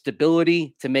programs with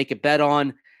stability to make a bet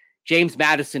on. James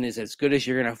Madison is as good as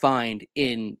you're going to find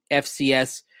in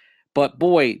FCS, but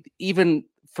boy, even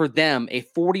for them, a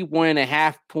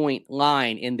 41.5 point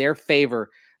line in their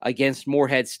favor against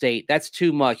Morehead State, that's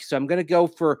too much. So I'm going to go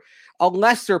for a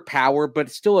lesser power,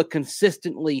 but still a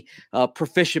consistently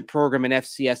proficient program in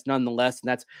FCS nonetheless. And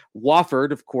that's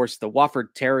Wofford, of course, the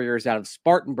Wofford Terriers out of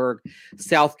Spartanburg,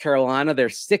 South Carolina. They're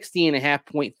 60.5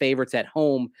 point favorites at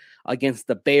home against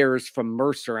the Bears from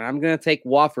Mercer. And I'm going to take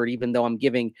Wofford, even though I'm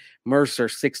giving Mercer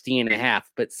 60.5.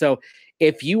 But so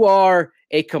if you are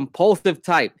a compulsive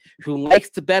type who likes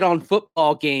to bet on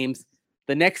football games,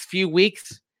 the next few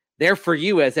weeks, they're for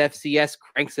you as FCS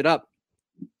cranks it up.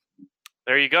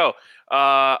 There you go.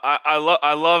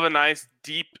 I love a nice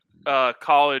deep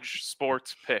college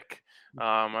sports pick.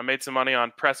 I made some money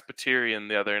on Presbyterian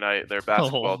the other night, their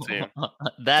basketball team.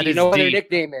 That is know what deep. their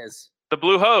nickname is? The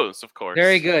Blue Hose, of course.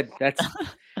 Very good. That's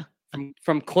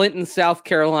from Clinton, South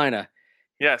Carolina.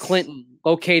 Yes. Clinton,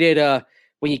 located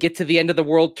when you get to the end of the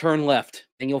world, turn left,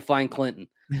 and you'll find Clinton.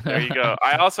 There you go.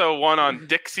 I also won on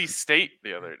Dixie State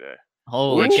the other day.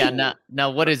 Holy cow.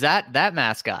 Now, what is that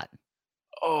mascot?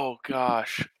 Oh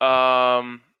gosh, I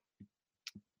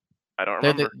don't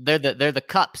remember. They're the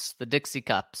cups, the Dixie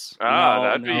Cups.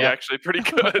 That'd be actually pretty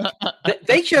good.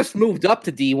 They just moved up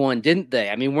to D1, didn't they?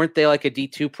 I mean, weren't they like a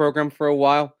D2 program for a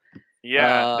while?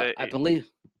 Yeah, I believe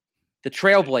the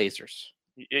Trailblazers.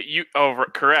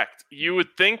 Correct. You would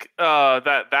think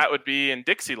that would be in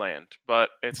Dixieland, but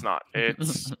it's not.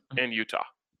 It's in Utah.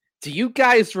 Do you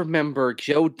guys remember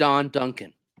Joe Don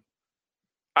Duncan?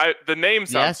 The name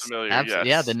sounds familiar. Yes.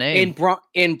 Yeah, the name.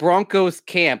 In Broncos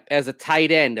camp as a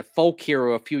tight end, a folk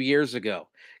hero a few years ago,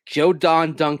 Joe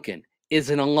Don Duncan is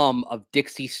an alum of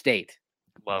Dixie State.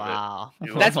 Love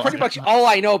it. That's pretty much all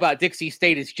I know about Dixie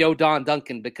State is Joe Don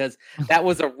Duncan, because that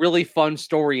was a really fun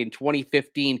story in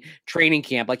 2015 training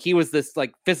camp. Like, he was this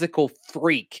like physical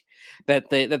freak that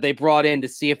they brought in to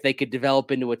see if they could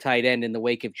develop into a tight end in the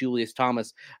wake of Julius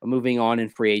Thomas moving on in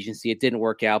free agency. It didn't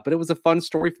work out, but it was a fun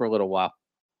story for a little while.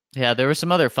 Yeah, there were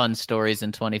some other fun stories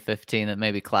in 2015 that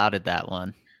maybe clouded that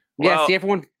one. Yeah, see,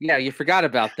 everyone. Yeah, you forgot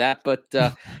about that, but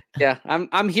yeah,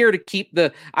 I'm here to keep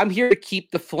the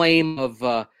flame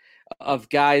of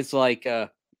guys like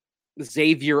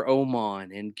Xavier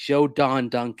Oman and Joe Don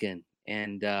Duncan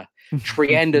and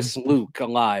Triandus Luke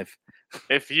alive.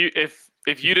 If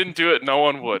you didn't do it, no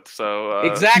one would. So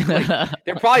exactly,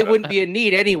 there probably wouldn't be a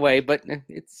need anyway. But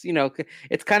it's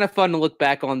it's kind of fun to look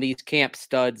back on these camp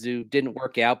studs who didn't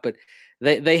work out, but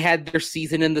they had their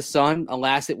season in the sun.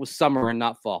 Alas, it was summer and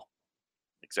not fall.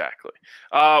 Exactly.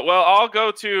 Well, I'll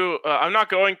go to. I'm not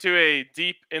going to a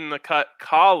deep in the cut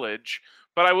college,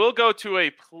 but I will go to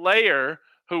a player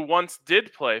who once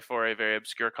did play for a very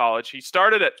obscure college. He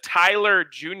started at Tyler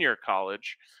Junior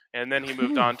College, and then he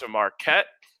moved on to Marquette.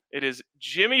 It is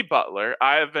Jimmy Butler.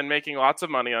 I have been making lots of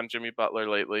money on Jimmy Butler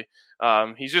lately.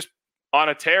 He's just on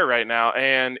a tear right now,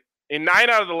 and in 9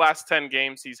 out of the last 10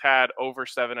 games, he's had over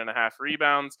 7.5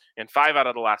 rebounds. In 5 out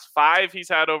of the last 5, he's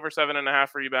had over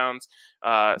 7.5 rebounds.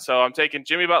 So I'm taking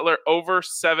Jimmy Butler over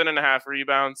 7.5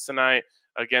 rebounds tonight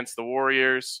against the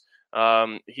Warriors.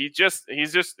 He's just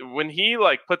when he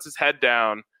like puts his head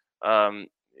down,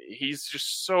 he's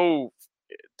just so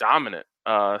dominant.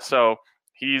 So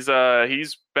he's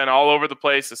been all over the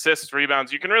place, assists,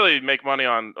 rebounds. You can really make money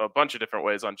on a bunch of different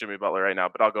ways on Jimmy Butler right now,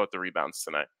 but I'll go with the rebounds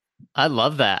tonight. I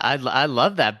love that. I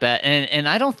love that bet. And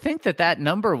I don't think that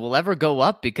number will ever go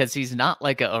up because he's not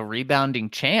like a rebounding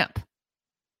champ.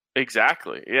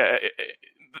 Exactly. Yeah.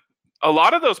 A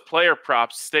lot of those player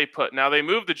props stay put. Now they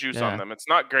move the juice on them. It's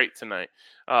not great tonight.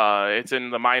 It's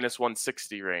in the minus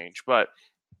 160 range, but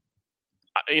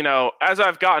as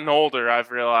I've gotten older, I've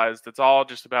realized it's all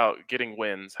just about getting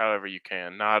wins however you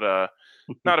can, not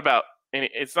about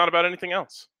it's not about anything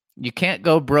else. You can't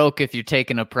go broke if you're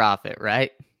taking a profit,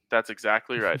 right? That's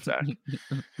exactly right, Zach.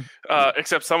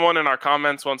 Except someone in our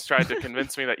comments once tried to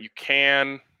convince me that you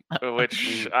can,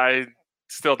 which I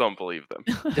still don't believe them.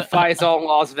 Defies all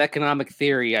laws of economic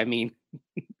theory. I mean,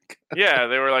 yeah,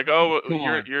 they were like, "Oh,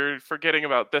 you're forgetting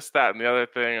about this, that, and the other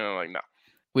thing," and I'm like, "No."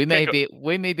 We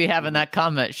may be having that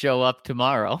comment show up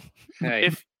tomorrow.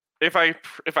 Hey. If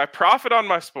I profit on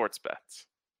my sports bets,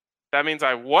 that means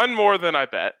I won more than I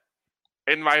bet.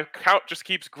 And my account just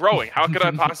keeps growing. How could I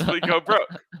possibly go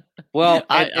broke? Well,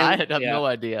 I have no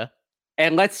idea.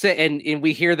 And let's say, and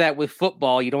we hear that with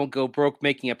football, you don't go broke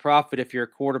making a profit if you're a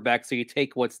quarterback, so you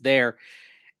take what's there.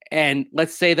 And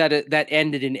let's say that that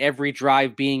ended in every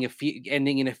drive being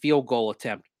ending in a field goal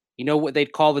attempt. You know what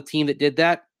they'd call the team that did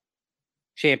that?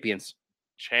 Champions.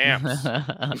 Champs.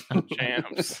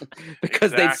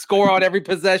 Because they'd score on every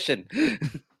possession.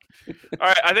 All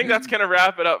right, I think that's going to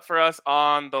wrap it up for us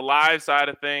on the live side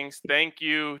of things. Thank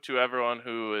you to everyone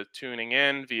who is tuning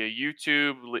in via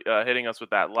YouTube, hitting us with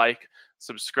that like,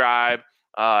 subscribe,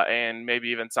 and maybe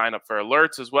even sign up for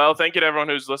alerts as well. Thank you to everyone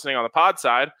who's listening on the pod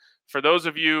side. For those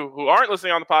of you who aren't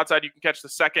listening on the pod side, you can catch the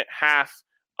second half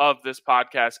of this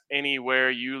podcast anywhere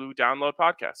you download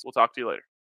podcasts. We'll talk to you later.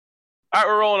 All right,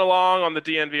 we're rolling along on the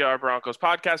DNVR Broncos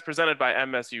podcast presented by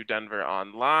MSU Denver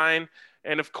Online.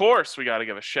 And, of course, we got to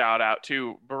give a shout-out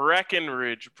to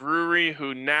Breckenridge Brewery,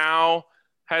 who now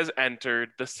has entered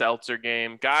the seltzer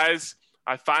game. Guys,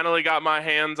 I finally got my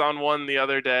hands on one the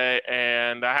other day,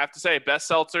 and I have to say, best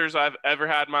seltzers I've ever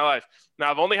had in my life. Now,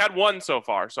 I've only had one so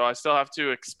far, so I still have to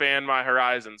expand my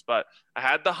horizons. But I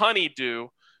had the Honeydew,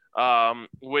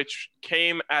 which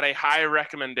came at a high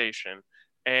recommendation.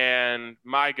 And,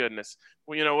 my goodness,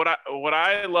 well, what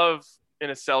I love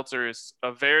in a seltzer is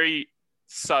a very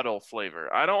subtle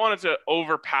flavor. I don't want it to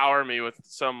overpower me with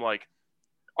some like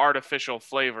artificial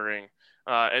flavoring,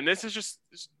 and this is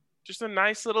just a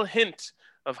nice little hint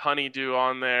of honeydew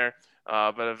on there,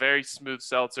 but a very smooth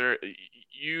seltzer.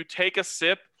 You take a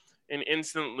sip and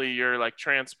instantly you're like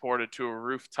transported to a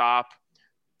rooftop.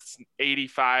 It's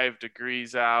 85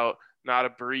 degrees out, not a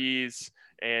breeze,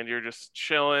 and you're just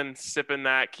chilling, sipping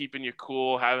that, keeping you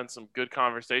cool, having some good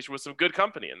conversation with some good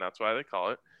company, and that's why they call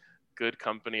it Good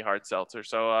Company Hard Seltzer.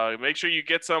 So make sure you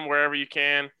get some wherever you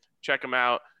can. Check them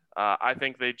out. I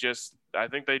think they just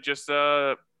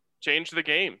changed the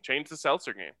game, changed the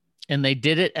seltzer game. And they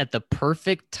did it at the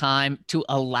perfect time to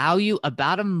allow you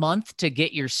about a month to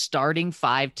get your starting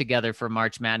five together for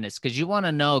March Madness. Because you want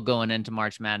to know going into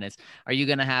March Madness, are you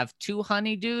going to have 2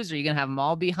 honeydews? Are you going to have them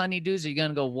all be honeydews? Are you going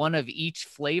to go one of each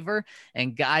flavor?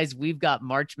 And guys, we've got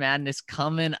March Madness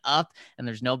coming up, and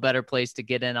there's no better place to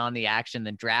get in on the action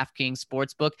than DraftKings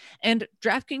Sportsbook. And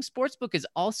DraftKings Sportsbook is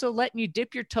also letting you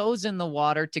dip your toes in the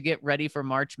water to get ready for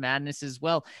March Madness as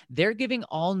well. They're giving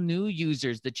all new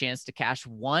users the chance to cash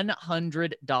 $100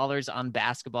 $100 on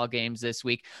basketball games this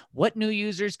week. What new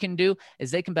users can do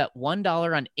is they can bet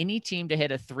 $1 on any team to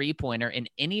hit a three-pointer in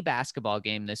any basketball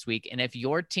game this week. And if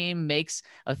your team makes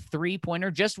a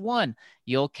three-pointer, just one,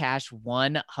 you'll cash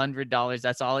 $100.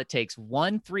 That's all it takes.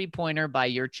 One three-pointer by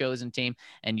your chosen team,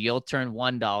 and you'll turn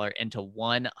 $1 into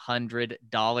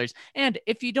 $100. And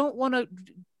if you don't want to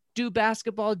do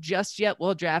basketball just yet,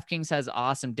 well, DraftKings has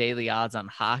awesome daily odds on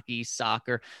hockey,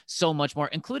 soccer, so much more,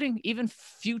 including even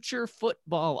future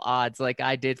football odds like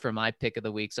I did for my pick of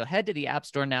the week. So head to the App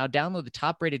Store now, download the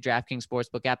top-rated DraftKings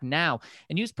Sportsbook app now,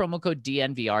 and use promo code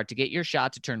DNVR to get your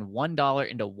shot to turn $1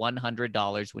 into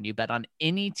 $100 when you bet on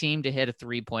any team to hit a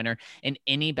three-pointer in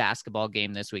any basketball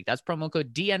game this week. That's promo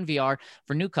code DNVR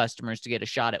for new customers to get a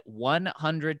shot at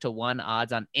 100-1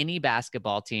 odds on any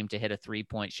basketball team to hit a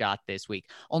three-point shot this week.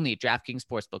 Only at DraftKings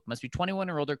Sportsbook. Must be 21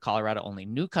 or older, Colorado only.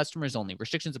 New customers only.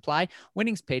 Restrictions apply.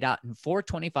 Winnings paid out in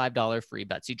 $425 free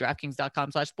bets. See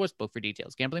DraftKings.com/sportsbook for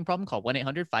details. Gambling problem? Call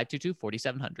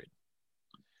 1-800-522-4700.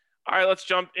 All right, let's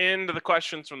jump into the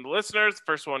questions from the listeners.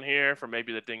 First one here from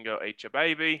maybe the Dingo H.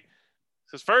 Baby.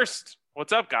 Says, first,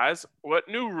 what's up, guys? What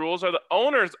new rules are the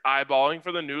owners eyeballing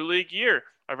for the new league year?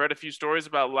 I've read a few stories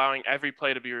about allowing every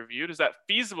play to be reviewed. Is that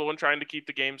feasible when trying to keep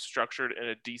the game structured in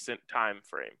a decent time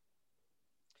frame?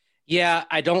 Yeah,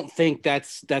 I don't think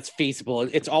that's feasible.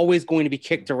 It's always going to be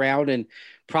kicked around, and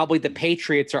probably the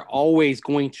Patriots are always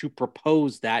going to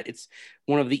propose that. It's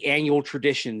one of the annual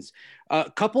traditions.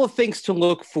 A couple of things to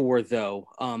look for, though.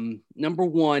 Number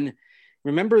one,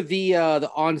 remember the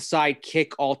onside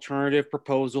kick alternative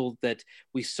proposal that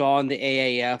we saw in the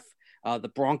AAF? The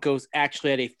Broncos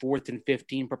actually had a 4th and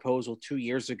 15 proposal 2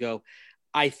 years ago.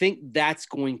 I think that's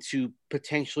going to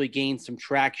potentially gain some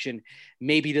traction,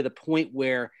 maybe to the point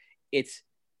where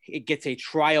it gets a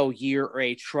trial year or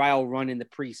a trial run in the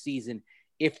preseason,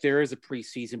 if there is a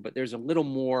preseason, but there's a little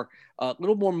more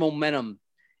momentum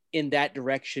in that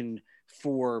direction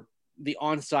for the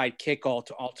onside kick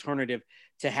alternative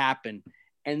to happen.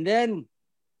 And then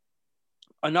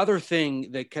another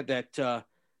thing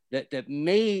that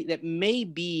may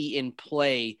be in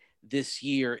play this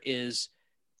year is,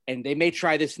 and they may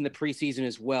try this in the preseason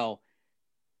as well,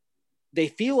 they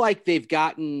feel like they've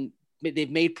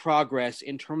made progress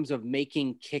in terms of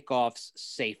making kickoffs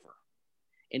safer,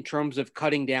 in terms of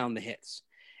cutting down the hits.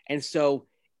 And so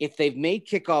if they've made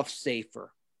kickoffs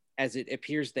safer, as it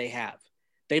appears they have,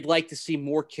 they'd like to see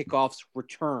more kickoffs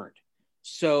returned.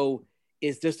 So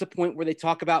is this the point where they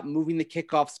talk about moving the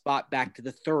kickoff spot back to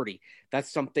the 30?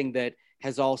 That's something that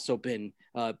has also been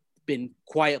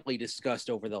quietly discussed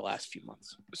over the last few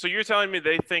months. So you're telling me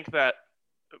they think that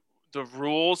the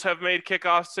rules have made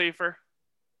kickoffs safer?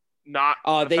 Not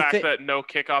the fact that no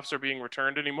kickoffs are being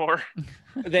returned anymore.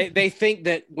 They think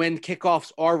that when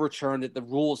kickoffs are returned, that the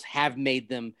rules have made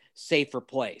them safer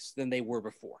plays than they were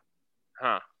before.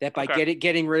 That by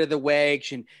getting rid of the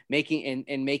wedge and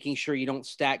making sure you don't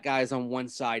stack guys on one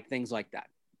side, things like that.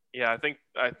 Yeah, I think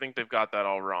they've got that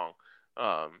all wrong.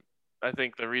 I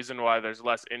think the reason why there's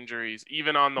less injuries,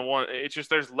 even on the one, it's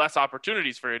just there's less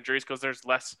opportunities for injuries because there's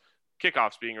less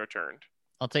kickoffs being returned.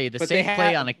 I'll tell you, the safe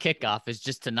play on a kickoff is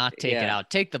just to not take it out.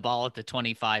 Take the ball at the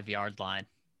 25-yard line.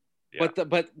 Yeah.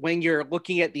 But when you're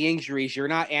looking at the injuries, you're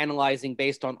not analyzing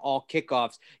based on all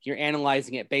kickoffs. You're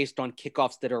analyzing it based on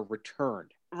kickoffs that are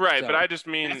returned. Right, so but I just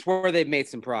mean that's where they've made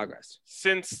some progress.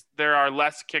 Since there are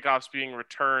less kickoffs being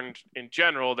returned in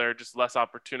general, there are just less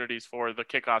opportunities for the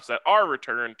kickoffs that are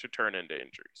returned to turn into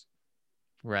injuries.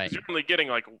 Right. You're only getting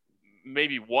like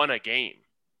maybe one a game.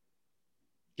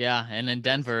 Yeah, and in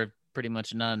Denver, pretty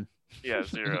much none. Yeah,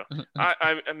 0.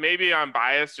 I maybe I'm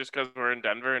biased just because we're in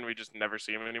Denver and we just never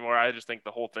see them anymore. I just think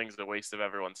the whole thing's a waste of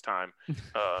everyone's time.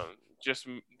 Just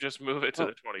move it to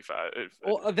the 25. The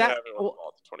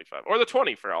 25 or the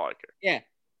 20 for all I care. Yeah,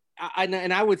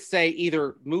 and I would say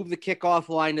either move the kickoff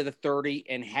line to the 30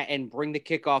 and bring the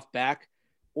kickoff back,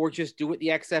 or just do what the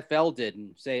XFL did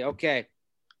and say, okay,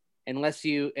 unless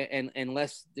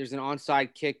there's an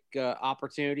onside kick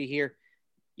opportunity here,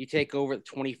 you take over at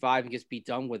 25 and just be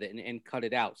done with it and cut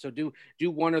it out. So do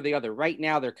one or the other. Right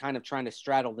now, they're kind of trying to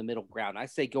straddle the middle ground. I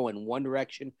say go in one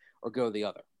direction or go the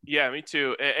other. Yeah, me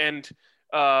too. And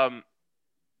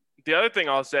the other thing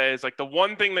I'll say is, like, the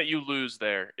one thing that you lose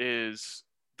there is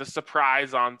the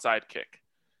surprise onside kick.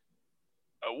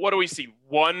 What do we see?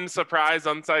 One surprise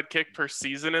onside kick per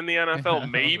season in the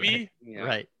NFL, maybe. Right. Yeah.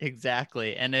 Right,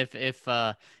 exactly. And if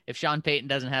Sean Payton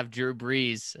doesn't have Drew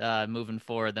Brees moving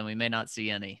forward, then we may not see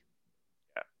any.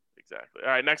 Yeah, exactly. All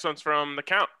right, next one's from the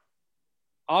Count.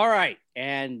 All right,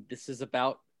 and this is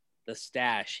about the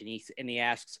stash, and he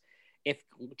asks, if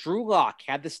Drew Lock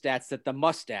had the stats that the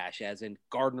mustache, as in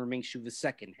Gardner Minshew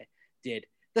II, did,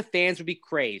 the fans would be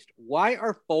crazed. Why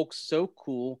are folks so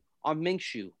cool on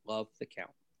Minshew? Love the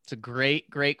count. It's a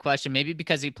great question. Maybe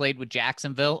because he played with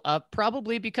Jacksonville.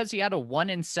 Probably because he had a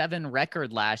 1-7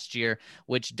 record last year,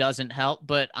 which doesn't help.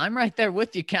 But I'm right there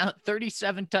with you. Count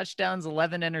 37 touchdowns,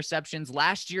 11 interceptions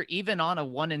last year, even on a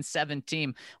 1-7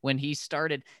 team when he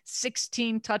started.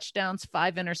 16 touchdowns,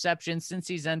 5 interceptions since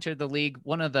he's entered the league.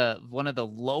 One of the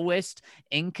lowest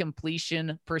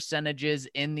incompletion percentages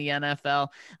in the NFL.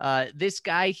 This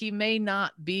guy, he may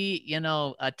not be,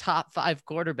 a top 5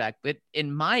 quarterback, but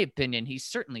in my opinion, he's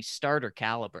certainly starter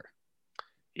caliber.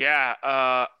 Yeah,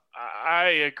 I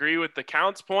agree with the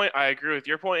counts point. I agree with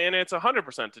your point, and it's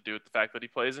 100% to do with the fact that he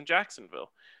plays in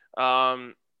Jacksonville.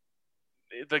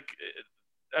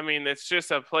 It's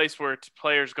just a place where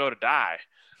players go to die,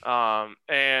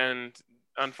 and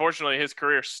unfortunately, his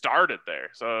career started there.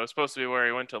 So it was supposed to be where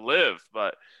he went to live,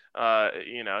 but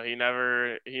he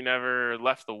never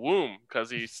left the womb because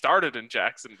he started in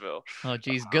Jacksonville. Oh,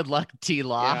 geez. Good luck,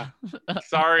 T-Law. Yeah.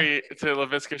 Sorry to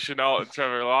Laviska Shenault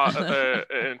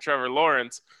and Trevor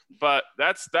Lawrence, but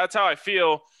that's how I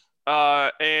feel.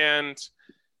 And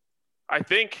I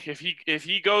think if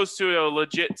he goes to a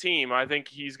legit team, I think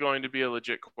he's going to be a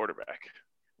legit quarterback.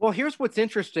 Well, here's what's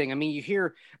interesting. I mean, you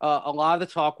hear a lot of the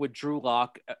talk with Drew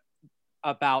Lock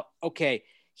about, okay,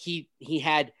 he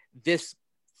had this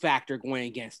factor going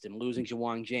against him, losing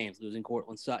Jawaan James, losing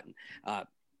Cortland Sutton,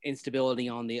 instability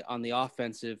on the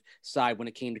offensive side when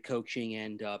it came to coaching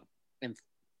and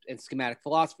schematic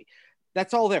philosophy.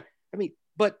 That's all there. I mean,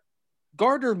 but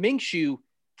Gardner Minshew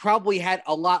probably had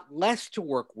a lot less to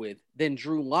work with than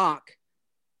Drew Lock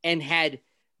and had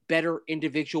better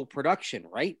individual production,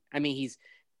 right? I mean,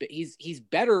 he's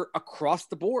better across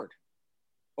the board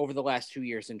over the last 2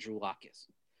 years than Drew Lock is.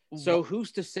 So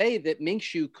who's to say that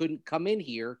Minshew couldn't come in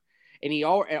here, and he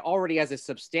already has a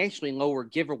substantially lower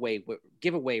giveaway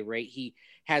rate. He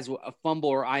has a fumble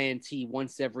or INT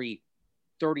once every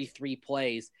 33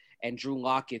 plays, and Drew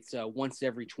Lock it's once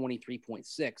every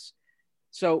 23.6.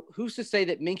 So who's to say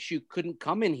that Minshew couldn't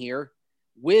come in here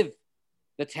with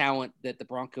the talent that the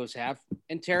Broncos have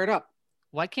and tear it up?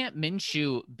 Why can't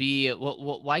Minshew be?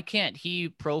 Why can't he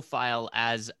profile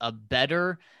as a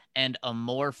better and a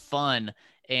more fun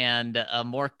and a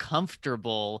more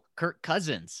comfortable Kirk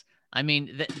Cousins? I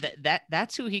mean,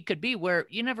 that's who he could be, where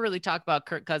you never really talk about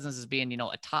Kirk Cousins as being,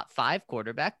 a top 5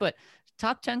 quarterback, but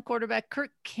top 10 quarterback.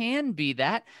 Kirk can be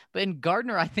that, but in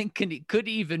Gardner, I think could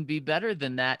even be better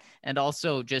than that. And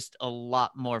also just a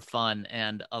lot more fun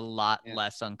and a lot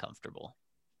less uncomfortable.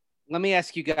 Let me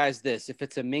ask you guys this. If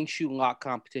it's a Minshew Lock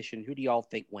competition, who do y'all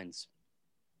think wins?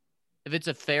 If it's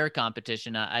a fair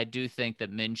competition, I do think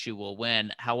that Minshew will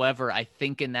win. However, I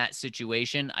think in that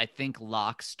situation, I think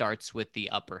Lock starts with the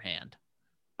upper hand.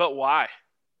 But why?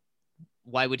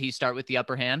 Why would he start with the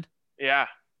upper hand? Yeah.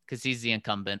 Because he's the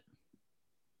incumbent.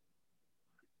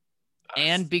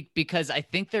 And because I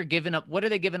think they're giving up, what are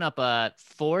they giving up? A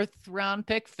 4th-round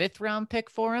pick, 5th-round pick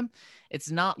for him?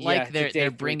 It's not like they're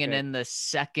bringing in the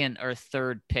 2nd or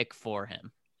 3rd pick for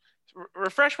him.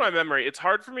 Refresh my memory. It's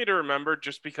hard for me to remember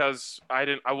just because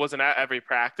I wasn't at every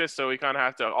practice, so we kind of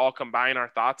have to all combine our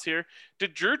thoughts here.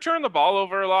 Did Drew turn the ball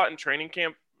over a lot in training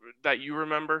camp that you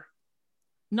remember?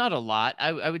 Not a lot.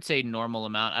 I would say normal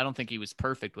amount. I don't think he was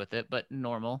perfect with it, but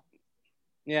normal.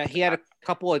 Yeah, he had a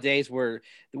couple of days where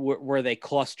they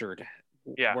clustered,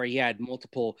 where he had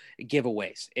multiple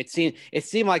giveaways. It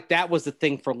seemed like that was the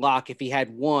thing for Locke. If he had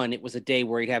one, it was a day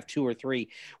where he'd have 2 or 3,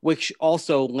 which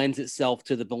also lends itself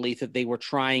to the belief that they were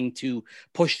trying to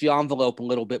push the envelope a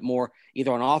little bit more,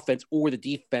 either on offense or the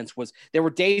defense. There were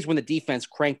days when the defense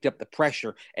cranked up the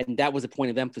pressure, and that was a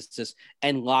point of emphasis,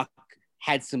 and Locke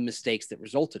had some mistakes that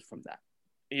resulted from that.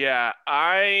 Yeah,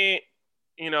 I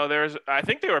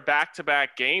think they were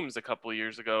back-to-back games a couple of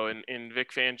years ago in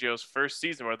Vic Fangio's first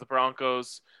season where the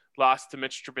Broncos lost to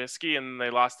Mitch Trubisky and they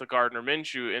lost to Gardner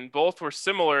Minshew, and both were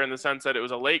similar in the sense that it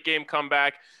was a late-game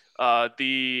comeback.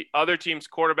 The other team's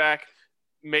quarterback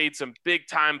made some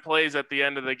big-time plays at the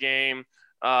end of the game,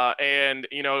 and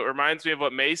it reminds me of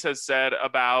what Mace has said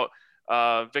about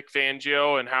Vic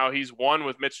Fangio and how he's won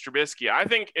with Mitch Trubisky. I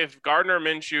think if Gardner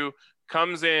Minshew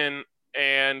comes in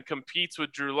and competes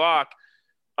with Drew Lock,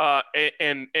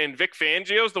 and Vic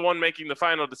Fangio is the one making the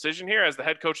final decision here as the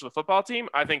head coach of the football team,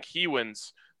 I think he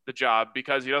wins the job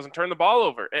because he doesn't turn the ball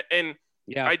over. And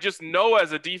I just know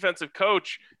as a defensive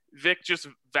coach, Vic just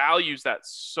values that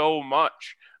so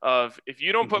much of if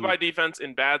you don't put my defense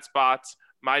in bad spots,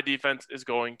 my defense is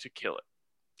going to kill it.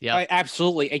 Yeah,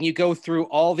 absolutely. And you go through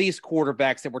all these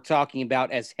quarterbacks that we're talking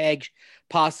about as hedge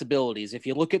possibilities. If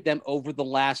you look at them over the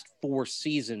last 4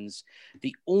 seasons,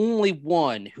 the only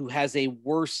one who has a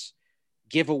worse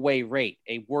giveaway rate,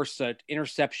 a worse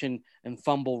interception and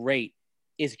fumble rate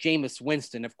is Jameis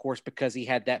Winston, of course, because he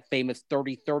had that famous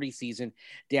 30-30 season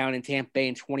down in Tampa Bay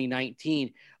in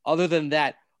 2019. Other than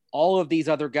that, all of these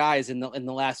other guys in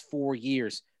the last 4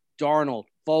 years, Darnold,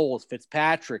 Foles,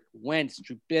 Fitzpatrick, Wentz,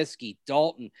 Trubisky,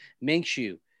 Dalton,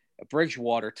 Minshew,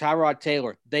 Bridgewater, Tyrod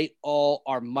Taylor, they all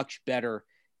are much better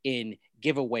in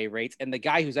giveaway rates. And the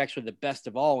guy who's actually the best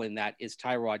of all in that is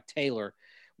Tyrod Taylor,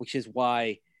 which is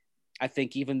why I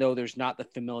think even though there's not the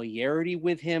familiarity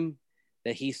with him,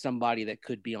 that he's somebody that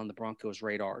could be on the Broncos'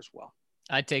 radar as well.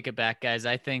 I take it back, guys.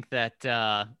 I think that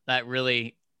that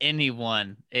really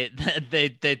anyone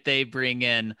that they bring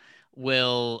in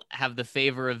will have the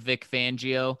favor of Vic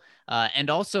Fangio. And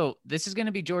also, this is going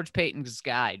to be George Payton's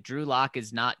guy. Drew Lock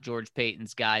is not George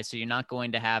Payton's guy, so you're not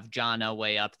going to have John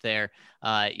Elway up there,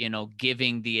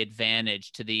 giving the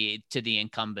advantage to the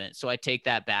incumbent. So I take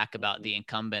that back about the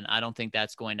incumbent. I don't think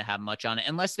that's going to have much on it,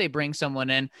 unless they bring someone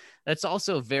in that's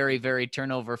also very, very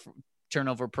turnover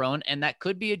prone, and that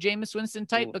could be a Jameis Winston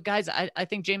type. But guys, I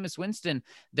think Jameis Winston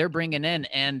they're bringing in,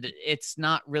 and it's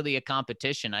not really a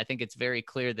competition. I think it's very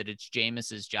clear that it's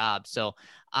Jameis's job. So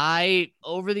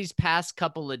over these past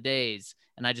couple of days,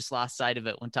 and I just lost sight of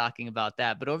it when talking about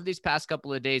that, but over these past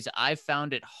couple of days, I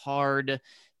found it hard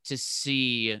to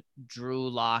see Drew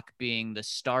Lock being the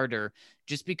starter,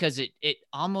 just because it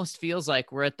almost feels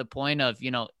like we're at the point of,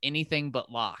 anything but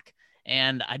Lock.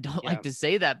 And I don't like to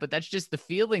say that, but that's just the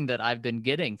feeling that I've been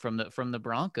getting from the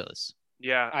Broncos.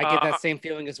 Yeah, I get that same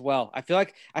feeling as well. I feel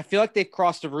like they've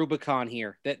crossed a Rubicon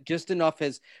here, that just enough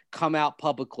has come out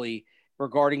publicly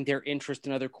regarding their interest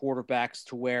in other quarterbacks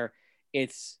to where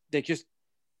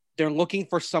they're looking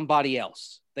for somebody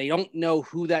else. They don't know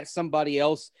who that somebody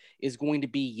else is going to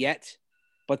be yet,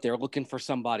 but they're looking for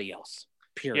somebody else.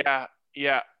 Period.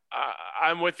 Yeah.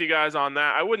 I'm with you guys on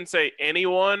that. I wouldn't say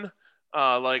anyone.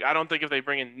 I don't think if they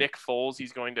bring in Nick Foles,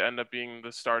 he's going to end up being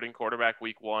the starting quarterback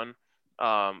week 1.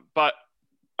 But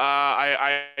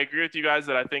I agree with you guys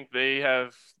that I think they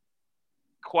have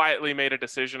quietly made a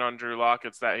decision on Drew Lock.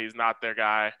 It's that he's not their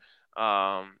guy,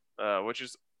 which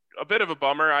is a bit of a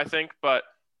bummer, I think. But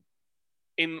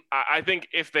I think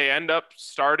if they end up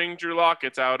starting Drew Lock,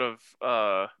 it's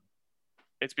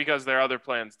because their other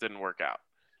plans didn't work out.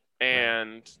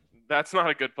 And that's not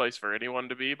a good place for anyone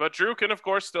to be. But Drew can, of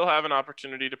course, still have an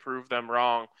opportunity to prove them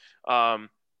wrong.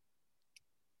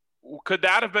 Could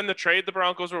that have been the trade the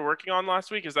Broncos were working on last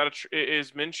week? Is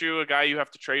Minshew a guy you have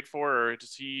to trade for, or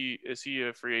is he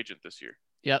a free agent this year?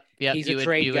 Yep. He's a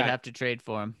trade guy. You would have to trade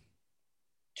for him.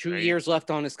 2 years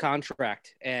left on his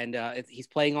contract, and he's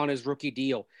playing on his rookie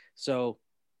deal. So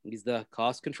he's the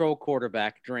cost control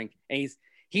quarterback. And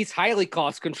he's highly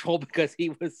cost control because he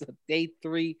was a day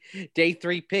three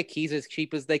pick. He's as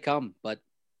cheap as they come, but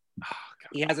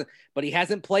he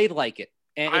hasn't played like it.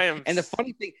 And the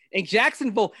funny thing in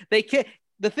Jacksonville, the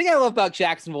thing I love about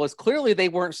Jacksonville is clearly they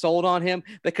weren't sold on him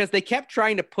because they kept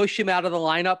trying to push him out of the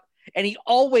lineup, and he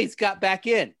always got back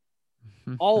in.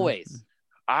 Always.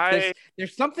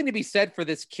 There's something to be said for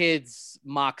this kid's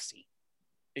moxie.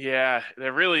 Yeah,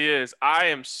 there really is. I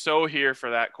am so here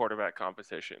for that quarterback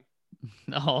competition.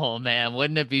 Oh man,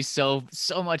 wouldn't it be so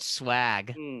much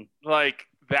swag? Like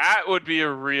that would be a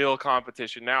real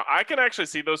competition. Now I can actually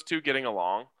see those two getting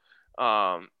along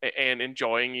and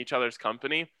enjoying each other's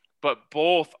company, but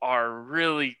both are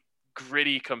really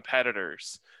gritty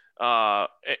competitors.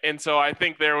 And so I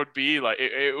think there would be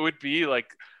it would be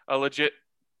like a legit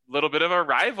little bit of a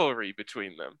rivalry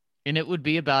between them. And it would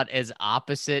be about as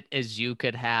opposite as you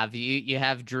could have. You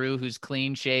have Drew, who's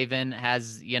clean shaven,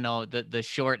 has, the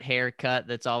short haircut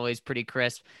that's always pretty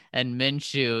crisp. And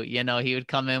Minshew, he would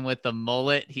come in with the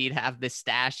mullet. He'd have the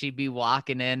stash. He'd be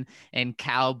walking in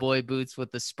cowboy boots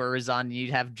with the spurs on. You'd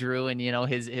have Drew and,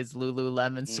 his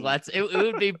Lululemon sweats. It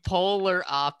would be polar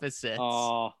opposites.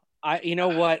 Oh, you know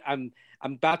what? I'm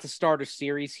about to start a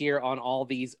series here on all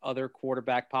these other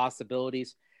quarterback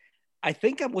possibilities. I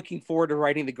think I'm looking forward to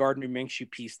writing the Gardner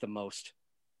Minshew piece the most.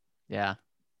 Yeah.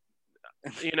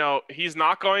 He's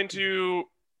not going to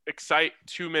excite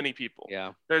too many people.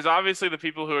 Yeah. There's obviously the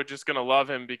people who are just going to love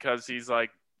him because he's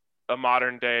like a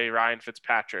modern day Ryan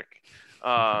Fitzpatrick.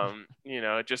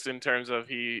 Just in terms of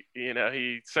he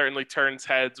certainly turns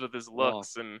heads with his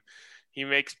looks and he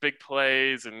makes big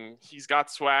plays and he's got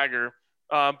swagger.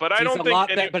 But I don't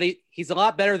think he's a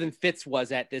lot better than Fitz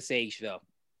was at this age though.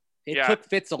 It took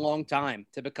Fitz a long time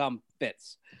to become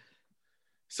Fitz.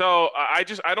 So I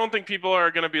don't think people are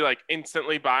going to be like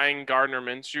instantly buying Gardner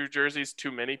Minshew jerseys.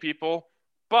 Too many people,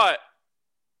 but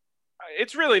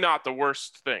it's really not the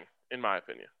worst thing in my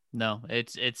opinion. No,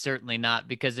 it's certainly not,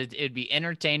 because it'd be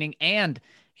entertaining, and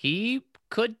he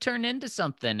could turn into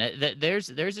something. There's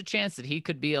a chance that he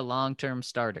could be a long-term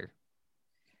starter.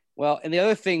 Well, and the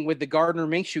other thing with the Gardner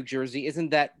Minshew jersey, isn't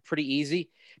that pretty easy?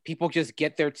 People just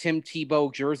get their Tim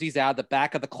Tebow jerseys out of the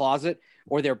back of the closet,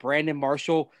 or their Brandon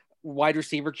Marshall wide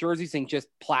receiver jerseys, and just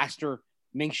plaster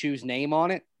Minshew's name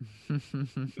on it.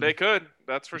 They could,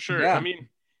 that's for sure. Yeah. I mean,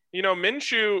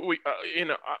 Minshew,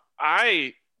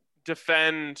 I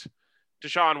defend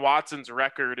Deshaun Watson's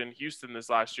record in Houston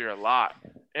this last year a lot.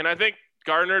 And I think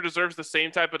Gardner deserves the same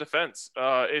type of defense.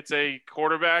 It's a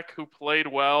quarterback who played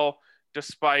well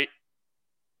despite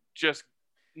just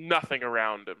nothing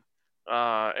around him.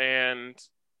 And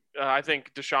I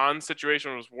think Deshaun's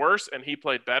situation was worse and he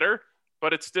played better,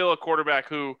 but it's still a quarterback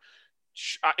who,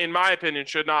 in my opinion,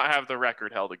 should not have the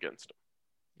record held against him.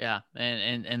 Yeah,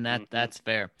 and that's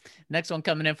fair. Next one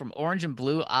coming in from Orange and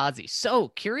Blue Ozzy. So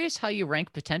curious how you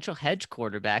rank potential hedge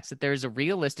quarterbacks that there's a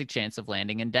realistic chance of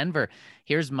landing in Denver.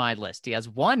 Here's my list. He has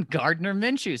 1, Gardner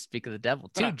Minshew, speak of the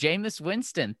devil. 2, Jameis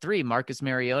Winston. 3, Marcus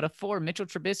Mariota. 4, Mitchell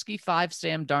Trubisky. 5,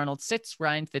 Sam Darnold. 6,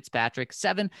 Ryan Fitzpatrick.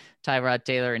 7, Tyrod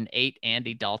Taylor. And 8,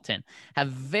 Andy Dalton. Have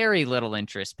very little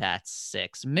interest past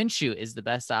 6. Minshew is the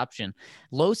best option.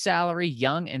 Low salary,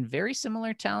 young, and very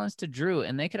similar talents to Drew,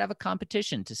 and they could have a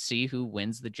competition to see who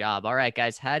wins the job. All right,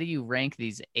 guys, how do you rank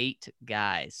these 8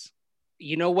 guys?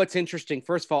 You know what's interesting?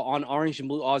 First of all, on Orange and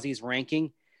Blue Aussie's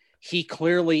ranking, he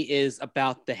clearly is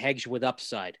about the hedge with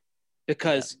upside,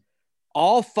 because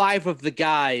all 5 of the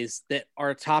guys that are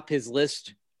atop his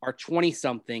list are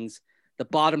 20-somethings. The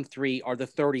bottom 3 are the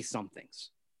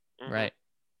 30-somethings. Right.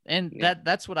 And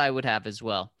that's what I would have as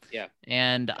well. Yeah.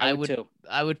 And I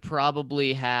would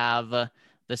probably have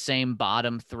the same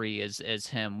bottom 3 as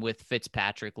him, with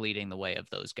Fitzpatrick leading the way of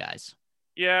those guys.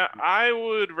 Yeah, I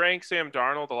would rank Sam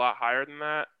Darnold a lot higher than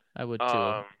that. I would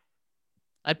too.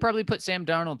 I'd probably put Sam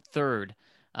Darnold 3rd.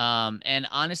 And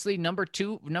honestly, number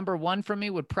 1 for me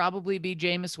would probably be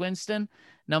Jameis Winston.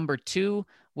 Number 2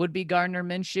 would be Gardner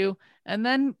Minshew. And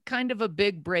then kind of a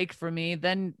big break for me,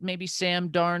 then maybe Sam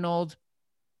Darnold,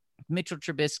 Mitchell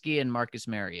Trubisky, and Marcus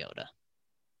Mariota.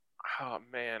 Oh,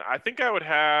 man. I think I would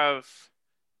have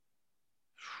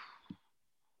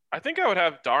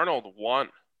Darnold 1.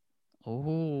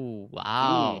 Oh,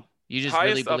 wow. You just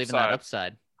Highest really believe in that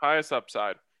upside. Highest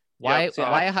upside. Why Yep, so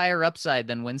why a higher upside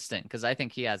than Winston? Because I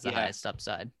think he has the highest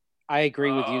upside. I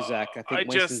agree with you, Zach. I think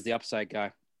Winston's the upside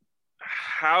guy.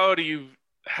 How do you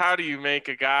make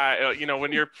a guy,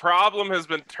 when your problem has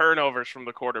been turnovers from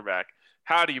the quarterback,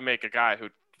 how do you make a guy who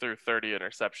threw 30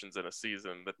 interceptions in a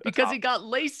season? Because he got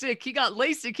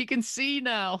LASIK. He can see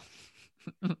now.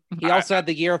 He also had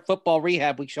the year of football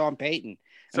rehab with Sean Payton.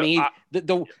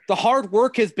 The hard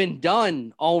work has been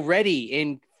done already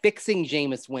in fixing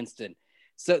Jameis Winston.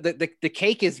 So the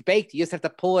cake is baked. You just have to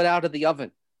pull it out of the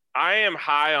oven. I am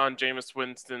high on Jameis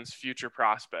Winston's future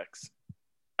prospects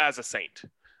as a Saint.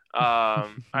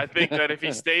 I think that if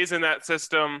he stays in that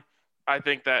system, I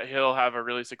think that he'll have a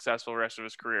really successful rest of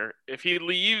his career. If he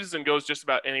leaves and goes just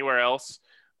about anywhere else,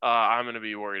 I'm going to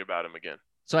be worried about him again.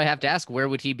 So I have to ask, where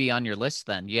would he be on your list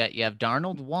then? You have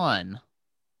Darnold 1.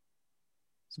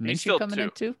 Is Minshew coming in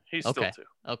 2? He's still 2.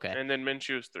 Okay. And then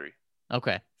Minshew's 3.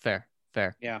 Okay. Fair.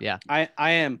 Yeah.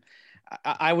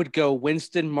 I would go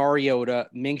Winston, Mariota,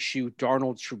 Minshew,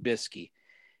 Darnold, Trubisky.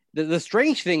 The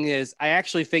strange thing is, I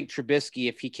actually think Trubisky,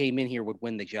 if he came in here, would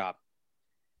win the job.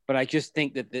 But I just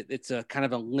think that it's a kind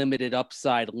of a limited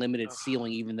upside, limited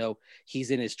ceiling, even though he's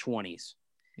in his 20s.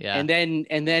 Yeah. And then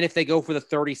if they go for the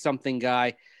 30-something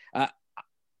guy,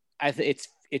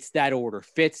 it's that order: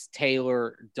 Fitz,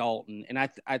 Taylor, Dalton. And I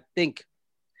think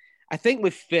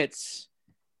with Fitz,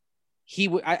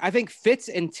 I think Fitz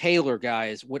and Taylor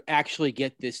guys would actually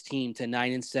get this team to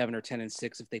 9-7 or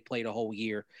 10-6 if they played a whole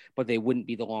year, but they wouldn't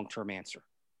be the long-term answer.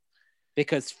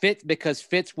 Because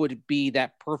Fitz would be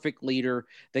that perfect leader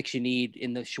that you need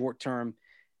in the short term,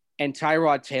 and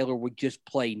Tyrod Taylor would just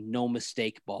play no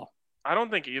mistake ball. I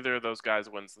don't think either of those guys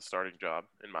wins the starting job,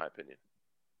 in my opinion.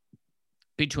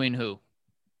 Between who?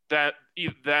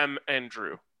 Them and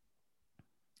Drew.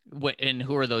 And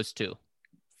who are those 2?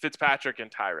 Fitzpatrick and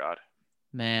Tyrod.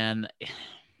 Man,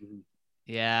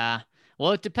 yeah.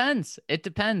 Well, it depends.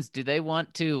 Do they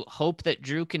want to hope that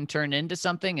Drew can turn into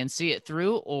something and see it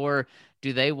through, or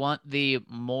do they want the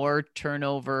more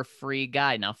turnover-free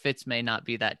guy? Now, Fitz may not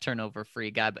be that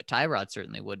turnover-free guy, but Tyrod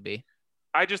certainly would be.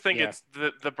 I just think it's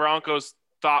the Broncos'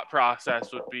 thought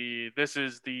process would be, this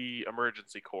is the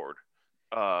emergency cord.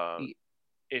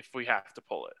 if we have to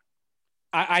pull it.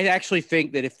 I actually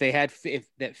think that if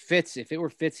it were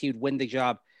Fitz, he would win the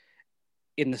job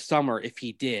in the summer if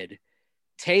he did.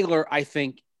 Taylor, I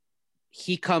think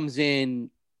he comes in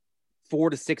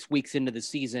 4 to 6 weeks into the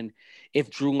season if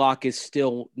Drew Lock is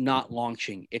still not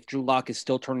launching, if Drew Lock is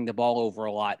still turning the ball over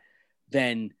a lot,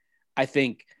 then I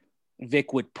think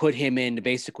Vic would put him in to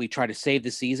basically try to save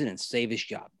the season and save his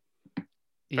job.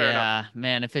 Fair enough.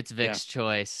 Man, if it's Vic's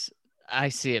choice, I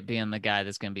see it being the guy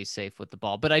that's going to be safe with the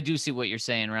ball. But I do see what you're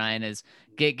saying, Ryan, is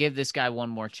give this guy one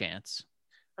more chance.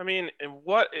 I mean,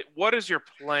 what is your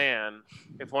plan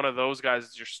if one of those guys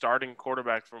is your starting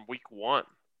quarterback from week 1?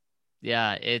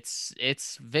 Yeah, it's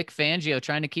Vic Fangio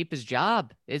trying to keep his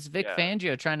job. It's Vic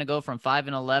Fangio trying to go from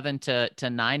 5-11 to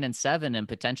 9-7 and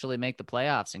potentially make the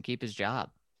playoffs and keep his job.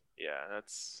 Yeah,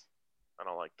 I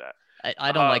don't like that.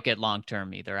 I don't like it long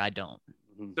term either. I don't.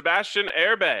 Sebastian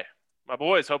Airbay, my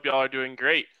boys, hope y'all are doing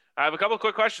great. I have a couple of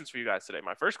quick questions for you guys today.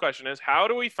 My first question is, how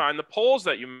do we find the polls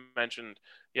that you mentioned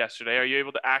yesterday? Are you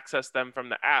able to access them from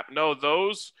the app? No,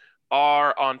 those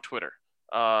are on Twitter.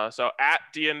 So at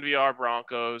DNVR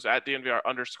Broncos, at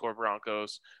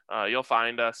DNVR_Broncos, you'll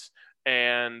find us.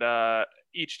 And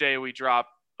each day we drop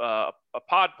a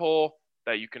pod poll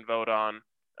that you can vote on.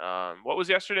 What was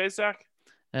yesterday's, Zach?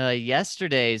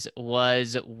 Yesterday's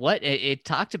was what it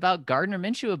talked about Gardner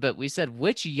Minshew a bit. We said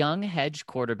which young hedge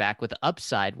quarterback with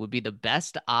upside would be the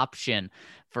best option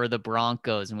for the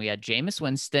Broncos, and we had Jameis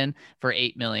Winston for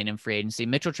 $8 million in free agency,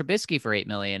 Mitchell Trubisky for $8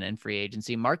 million in free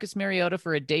agency, Marcus Mariota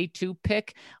for a day 2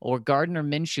 pick, or Gardner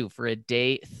Minshew for a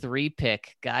day 3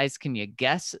 pick. Guys, can you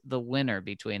guess the winner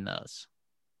between those?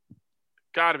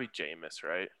 Gotta be Jameis,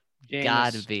 right?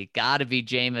 Jameis. Gotta be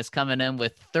Jameis coming in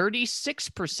with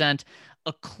 36%.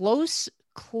 A close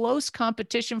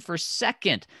competition for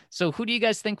second. So who do you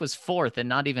guys think was fourth and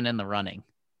not even in the running?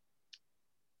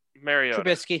 Mariota.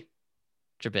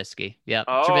 Trubisky. Yep.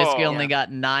 Oh, Trubisky only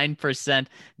got 9%.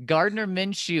 Gardner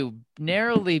Minshew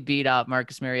narrowly beat out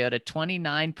Marcus Mariota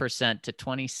 29% to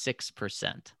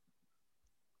 26%.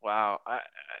 Wow.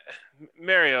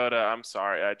 Mariota, I'm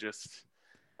sorry. I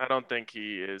don't think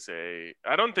he's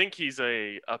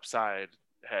a upside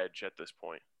hedge at this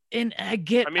point. And I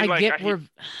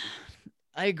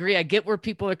agree. I get where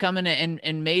people are coming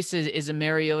and Mace is a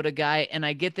Mariota guy. And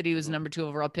I get that he was number 2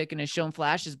 overall pick and has shown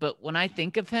flashes. But when I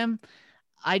think of him,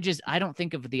 I don't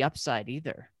think of the upside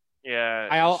either.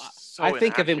 Yeah. I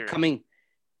think of him coming.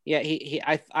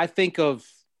 Yeah. I think of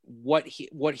what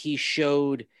he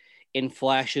showed in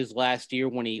flashes last year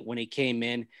when he came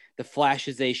in, the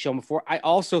flashes they shown before. I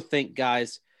also think,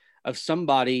 guys, of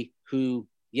somebody who,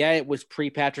 it was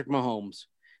pre-Patrick Mahomes,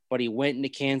 but he went into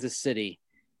Kansas City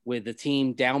with the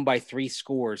team down by 3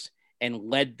 scores and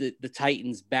led the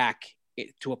Titans back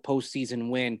to a postseason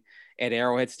win at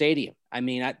Arrowhead Stadium. I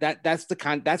mean,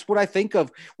 that's what I think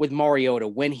of with Mariota.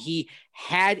 When he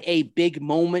had a big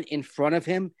moment in front of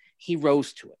him, he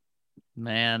rose to it.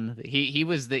 Man, he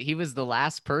was the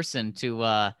last person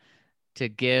to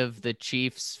give the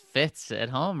Chiefs fits at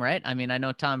home, right? I mean, I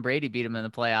know Tom Brady beat him in the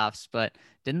playoffs, but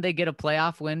didn't they get a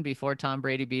playoff win before Tom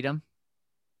Brady beat him?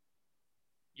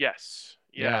 Yes.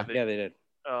 Yeah, they did.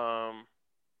 Who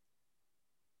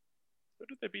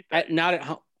did they beat that? Not at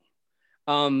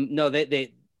home. No,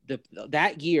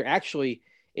 that year actually,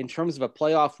 in terms of a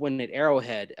playoff win at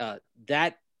Arrowhead,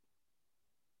 that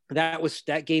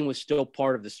game was still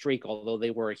part of the streak, although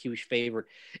they were a huge favorite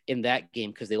in that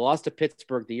game because they lost to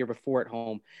Pittsburgh the year before at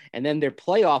home, and then their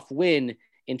playoff win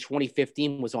in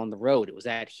 2015 was on the road. It was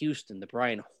at Houston, the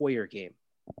Brian Hoyer game.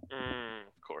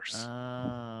 Of course.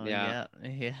 Yeah.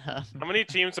 How many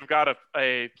teams have got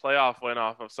a playoff win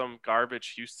off of some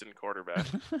garbage Houston quarterback?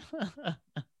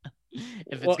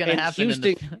 If it's going to happen,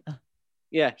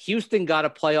 Houston got a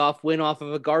playoff win off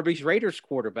of a garbage Raiders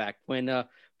quarterback when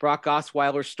Brock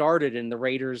Osweiler started and the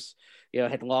Raiders,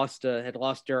 had lost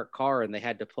Derek Carr and they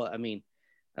had to play. I mean,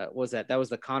 that was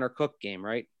the Connor Cook game,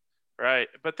 right? Right,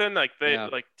 but then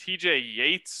T.J.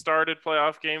 Yates started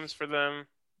playoff games for them.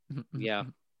 Yeah.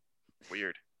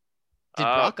 Weird. Did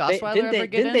Brock Osweiler ever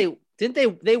get in?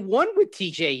 Didn't they won with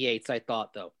TJ Yates, I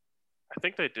thought, though. I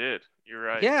think they did. You're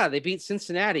right. Yeah, they beat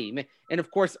Cincinnati. And of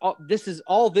course, this is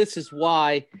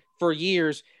why for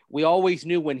years we always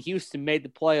knew when Houston made the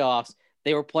playoffs,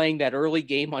 they were playing that early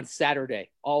game on Saturday.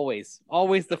 Always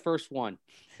the first one.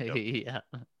 Yeah.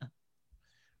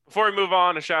 Before we move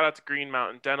on, a shout out to Green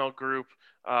Mountain Dental Group.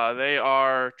 They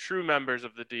are true members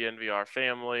of the DNVR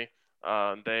family.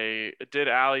 They did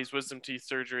Allie's wisdom teeth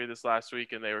surgery this last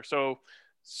week, and they were so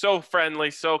so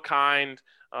friendly, so kind.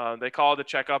 They call to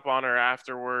check up on her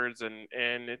afterwards, and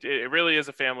it really is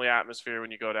a family atmosphere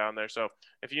when you go down there. So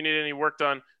if you need any work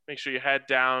done, make sure you head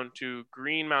down to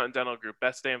Green Mountain Dental Group,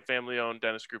 best damn family-owned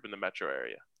dentist group in the metro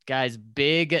area. Guys,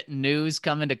 big news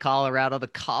coming to Colorado. The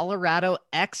Colorado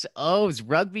XOs,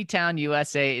 Rugby Town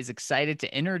USA, is excited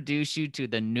to introduce you to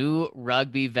the new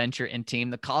rugby venture and team,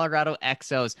 the Colorado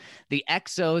XOs. The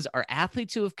XOs are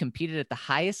athletes who have competed at the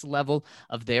highest level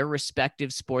of their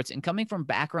respective sports and coming from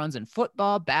backgrounds in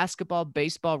football, basketball,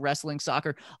 baseball, wrestling,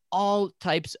 soccer, all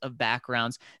types of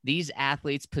backgrounds. These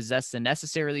athletes possess the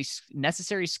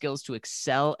necessary skills to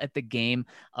excel at the game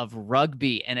of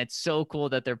rugby. And it's so cool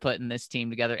that they're putting this team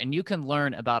together. And you can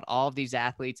learn about all of these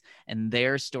athletes and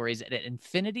their stories at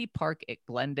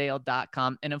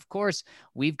infinitypark@glendale.com. And of course,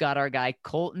 we've got our guy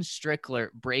Colton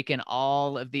Strickler breaking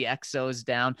all of the XOs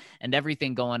down and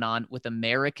everything going on with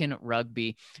American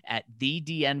rugby at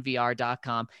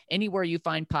thednvr.com. Anywhere you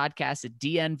find podcasts at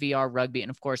DNVR Rugby, and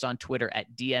of course on Twitter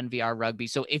at DNVR Rugby.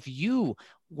 So if you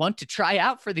want to try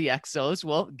out for the XOs,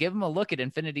 well, give them a look at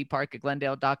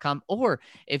infinitypark@glendale.com. Or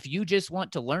if you just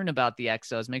want to learn about the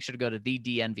XOs, make sure to go to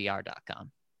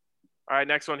thednvr.com. All right,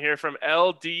 next one here from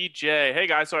LDJ. Hey,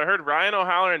 guys, so I heard Ryan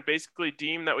O'Halloran basically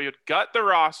deemed that we would gut the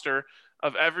roster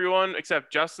of everyone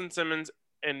except Justin Simmons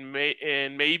and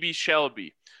maybe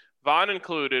Shelby. Vaughn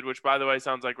included, which, by the way,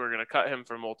 sounds like we're going to cut him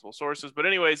from multiple sources. But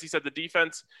anyways, he said the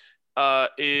defense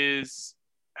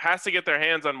has to get their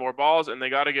hands on more balls, and they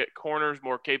got to get corners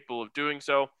more capable of doing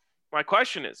so. My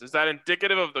question is that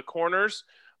indicative of the corners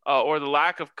or the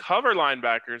lack of cover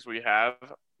linebackers we have?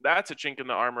 That's a chink in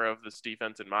the armor of this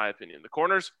defense, in my opinion. The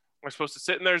corners are supposed to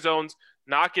sit in their zones,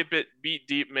 not get beat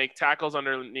deep, make tackles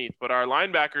underneath, but our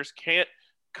linebackers can't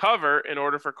cover in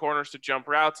order for corners to jump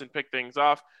routes and pick things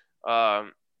off.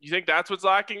 You think that's what's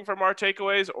lacking from our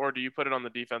takeaways, or do you put it on the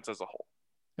defense as a whole?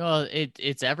 Well,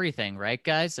 it's everything, right,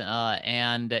 guys?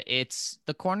 And it's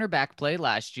the cornerback play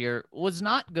last year was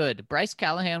not good. Bryce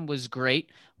Callahan was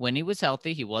great when he was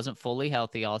healthy. He wasn't fully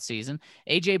healthy all season.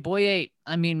 AJ Boye,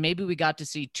 I mean, maybe we got to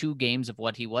see 2 games of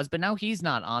what he was, but now he's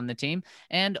not on the team.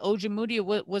 And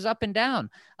Ojemudia was up and down.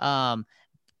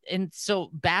 And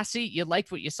so Bassey, you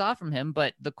liked what you saw from him,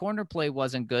 but the corner play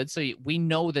wasn't good. So we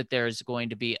know that there's going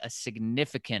to be a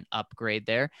significant upgrade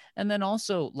there. And then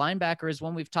also linebacker is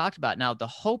one we've talked about. Now, the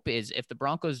hope is if the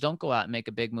Broncos don't go out and make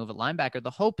a big move at linebacker, the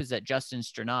hope is that Justin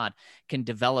Strnad can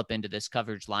develop into this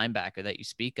coverage linebacker that you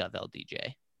speak of,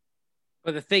 LDJ.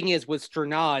 But the thing is with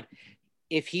Strnad,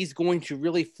 if he's going to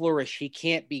really flourish, he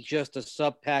can't be just a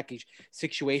sub-package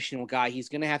situational guy. He's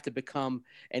going to have to become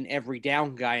an every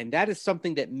down guy. And that is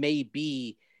something that may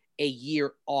be a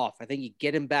year off. I think you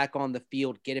get him back on the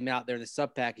field, get him out there in the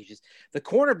sub-packages. The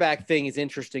cornerback thing is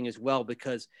interesting as well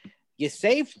because you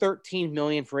saved $13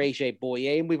 million for AJ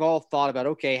Boye, and we've all thought about,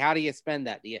 okay, how do you spend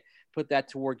that? Do you put that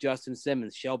toward Justin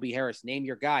Simmons, Shelby Harris, name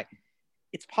your guy?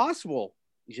 It's possible,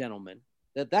 gentlemen,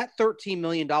 that $13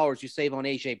 million you save on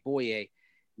AJ Boye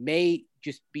may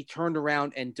just be turned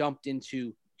around and dumped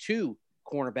into 2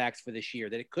 cornerbacks for this year,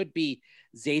 that it could be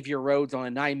Xavier Rhodes on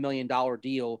a $9 million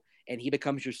deal and he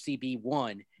becomes your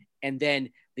CB1. And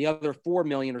then the other $4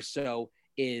 million or so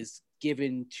is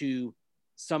given to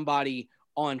somebody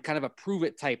on kind of a prove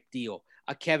it type deal.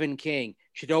 A Kevin King,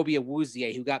 Chidobe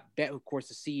Awuzie, who got, of course,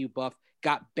 the CU buff,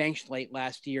 got benched late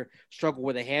last year, struggled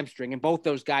with a hamstring, and both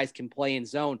those guys can play in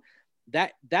zone.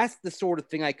 That's the sort of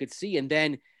thing I could see. And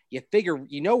then you figure,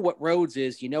 you know what Rhodes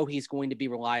is, you know he's going to be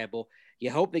reliable.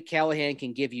 You hope that Callahan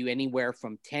can give you anywhere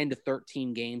from 10 to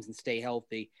 13 games and stay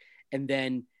healthy. And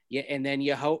then you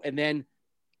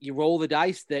roll the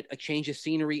dice that a change of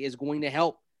scenery is going to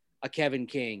help a Kevin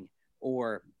King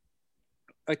or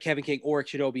a Chidobe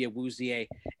Awuzie.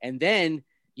 And then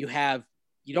you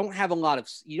don't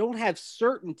have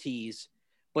certainties,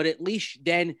 but at least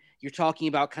then you're talking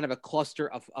about kind of a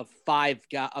cluster of five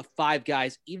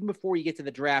guys, even before you get to the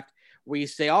draft, where you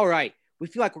say, all right, we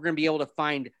feel like we're going to be able to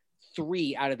find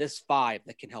 3 out of this 5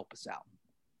 that can help us out.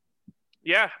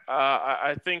 Yeah,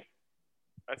 I think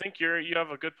you have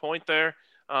a good point there.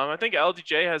 I think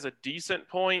LDJ has a decent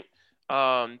point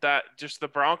that just the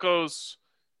Broncos,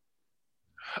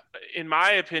 in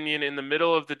my opinion, in the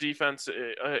middle of the defense,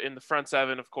 in the front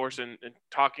 7, of course, and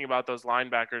talking about those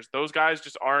linebackers, those guys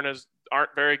just aren't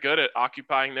very good at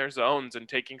occupying their zones and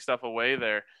taking stuff away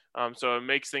there. So it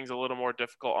makes things a little more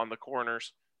difficult on the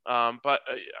corners. But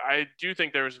I do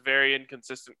think there was very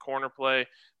inconsistent corner play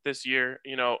this year.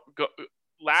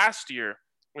 Last year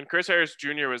when Chris Harris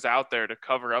Jr. was out there to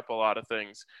cover up a lot of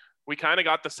things, we kind of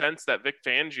got the sense that Vic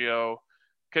Fangio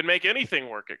could make anything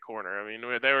work at corner. I mean,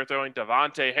 they were throwing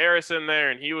Devontae Harris in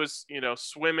there, and he was,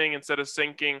 swimming instead of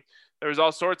sinking. There was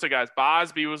all sorts of guys.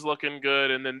 Bosby was looking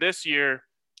good. And then this year,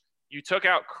 you took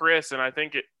out Chris, and I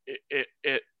think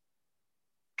it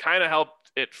kind of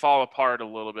helped it fall apart a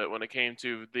little bit when it came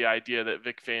to the idea that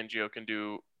Vic Fangio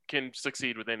can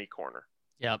succeed with any corner.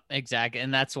 Yep, exactly.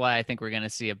 And that's why I think we're going to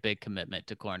see a big commitment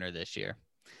to corner this year.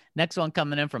 Next one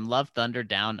coming in from Love Thunder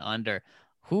Down Under.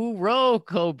 Hoorah,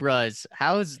 Cobras.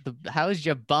 How's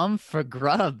your bum for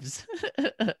grubs?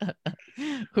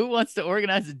 Who wants to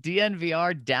organize a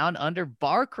DNVR Down Under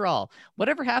bar crawl?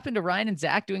 Whatever happened to Ryan and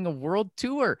Zach doing a world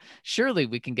tour? Surely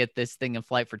we can get this thing in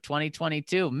flight for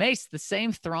 2022. Mace, the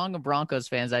same throng of Broncos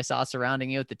fans I saw surrounding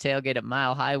you at the tailgate at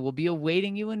Mile High will be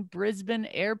awaiting you in Brisbane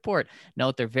Airport.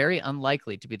 Note, they're very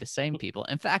unlikely to be the same people.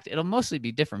 In fact, it'll mostly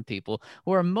be different people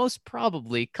who are most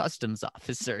probably customs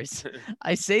officers.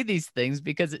 I say these things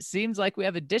because it seems like we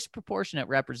have a disproportionate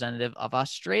representative of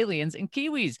Australians and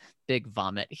Kiwis. Big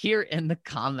vomit here in the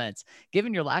comments.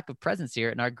 Given your lack of presence here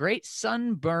in our great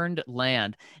sunburned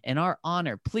land, in our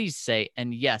honor, please say,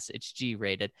 and yes, it's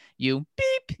G-rated, you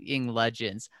beeping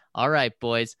legends. All right,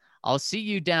 boys, I'll see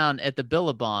you down at the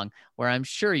Billabong, where I'm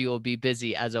sure you will be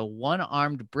busy as a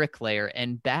one-armed bricklayer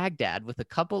in Baghdad with a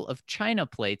couple of china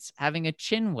plates having a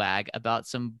chin wag about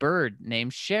some bird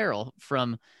named Cheryl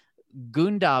from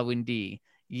Gundawindi.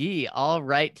 Ye, all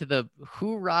right to the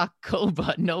hoorah,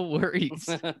 Koba, no worries.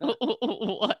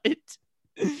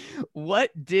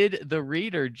 What did the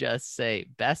reader just say?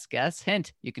 Best guess?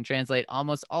 Hint, you can translate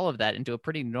almost all of that into a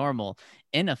pretty normal,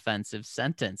 inoffensive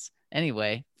sentence.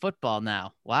 Anyway, football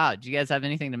now. Wow, do you guys have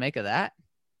anything to make of that?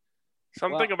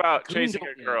 Something about chasing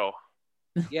a girl.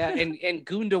 Yeah, and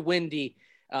Gundawindi,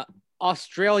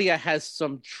 Australia has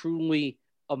some truly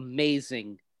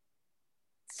amazing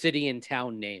city and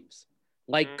town names.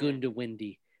 Like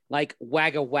Gundawindi, like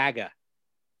Wagga Wagga.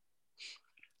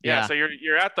 Yeah, so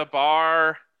you're at the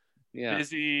bar, yeah,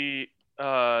 busy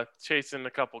chasing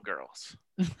a couple girls.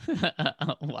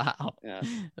 Wow. Yeah.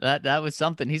 That was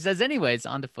something. He says, anyways,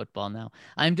 on to football now.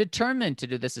 I'm determined to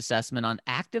do this assessment on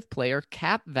active player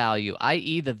cap value,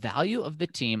 i.e. the value of the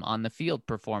team on the field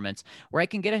performance, where I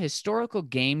can get a historical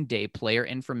game day player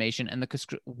information and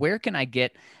where can I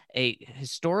get a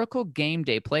historical game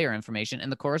day player information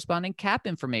and the corresponding cap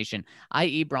information,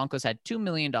 i.e. Broncos had $2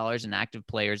 million in active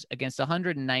players against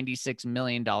 $196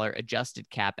 million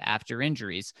adjusted cap after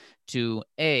injuries to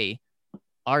A,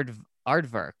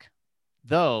 Aardvark,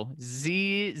 though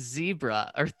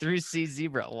Zebra or through C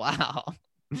Zebra. Wow.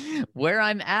 Where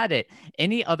I'm at it,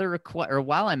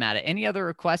 while I'm at it, any other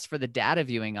requests for the data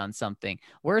viewing on something?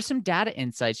 Where are some data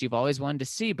insights you've always wanted to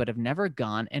see but have never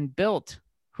gone and built?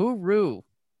 Hooroo.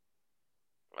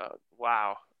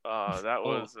 Wow. That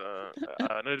was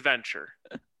an adventure.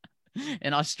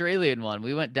 An Australian one.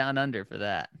 We went down under for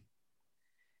that.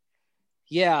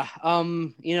 Yeah.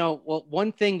 Well,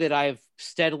 one thing that I've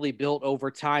steadily built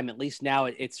over time, at least now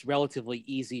it's relatively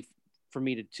easy for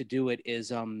me to do it,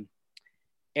 is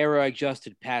era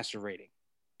adjusted passer rating.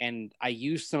 And I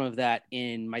used some of that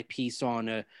in my piece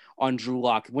on Drew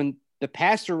Lock. When the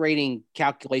passer rating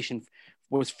calculation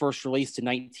was first released in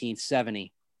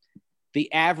 1970,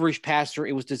 the average passer,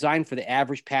 it was designed for the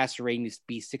average passer rating to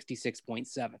be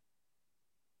 66.7.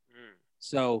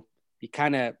 So you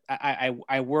kind of,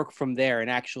 I work from there,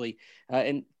 and actually,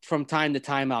 and from time to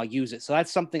time I'll use it. So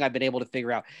that's something I've been able to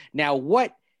figure out. Now,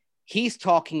 what he's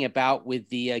talking about with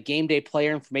the game day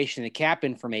player information, the cap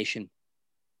information.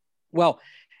 Well,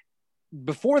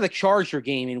 before the Charger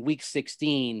game in week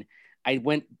 16, I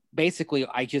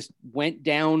just went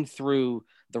down through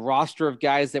the roster of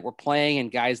guys that were playing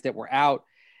and guys that were out,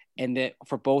 and that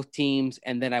for both teams.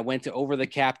 And then I went to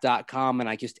overthecap.com and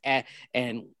I just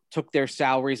took their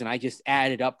salaries, and I just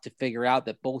added up to figure out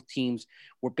that both teams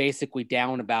were basically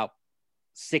down about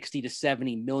 $60 to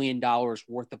 $70 million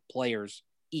worth of players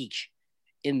each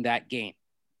in that game.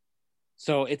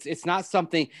 So it's not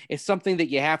something, it's something that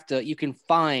you can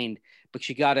find, but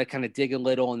you got to kind of dig a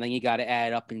little, and then you got to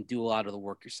add up and do a lot of the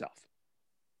work yourself.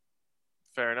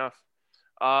 Fair enough.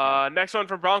 Next one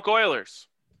from Bronco Oilers.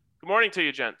 Good morning to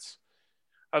you, gents.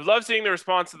 I've loved seeing the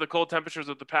response to the cold temperatures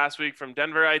of the past week from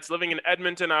Denverites. Living in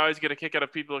Edmonton, I always get a kick out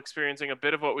of people experiencing a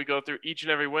bit of what we go through each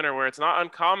and every winter, where it's not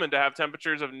uncommon to have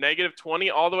temperatures of -20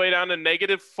 all the way down to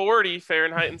 -40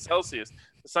 Fahrenheit and Celsius.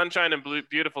 The sunshine and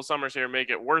beautiful summers here make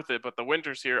it worth it, but the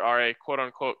winters here are a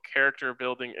quote-unquote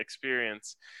character-building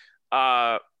experience.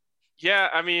 Yeah,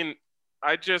 I mean,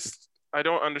 I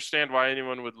don't understand why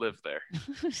anyone would live there.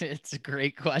 It's a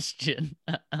great question.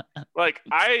 Like,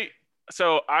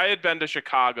 So I had been to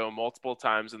Chicago multiple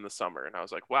times in the summer, and I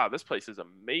was like, wow, this place is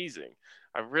amazing.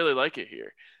 I really like it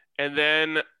here. And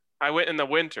then I went in the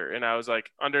winter, and I was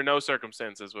like, under no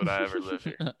circumstances would I ever live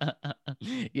here.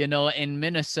 In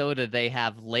Minnesota, they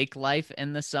have lake life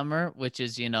in the summer, which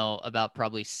is, about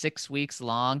probably 6 weeks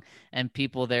long. And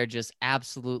people there just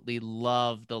absolutely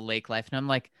love the lake life. And I'm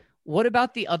like, what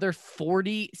about the other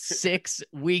 46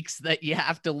 weeks that you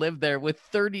have to live there, with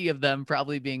 30 of them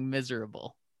probably being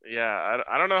miserable? Yeah,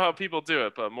 I don't know how people do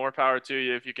it, but more power to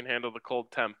you if you can handle the cold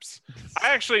temps. I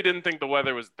actually didn't think the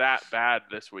weather was that bad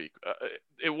this week.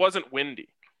 It wasn't windy.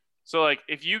 So like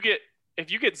if you get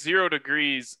 0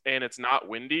 degrees and it's not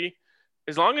windy,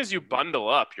 as long as you bundle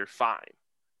up, you're fine.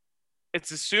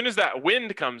 It's as soon as that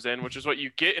wind comes in, which is what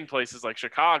you get in places like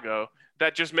Chicago,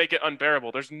 that just make it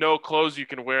unbearable. There's no clothes you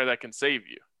can wear that can save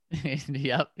you.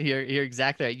 Yep, you're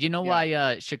exactly right. You know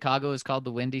why Chicago is called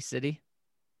the Windy City?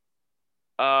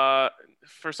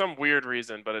 For some weird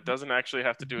reason, but it doesn't actually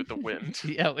have to do with the wind.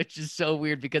 Yeah, which is so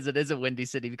weird because it is a windy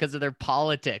city because of their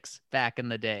politics back in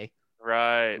the day.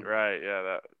 Right.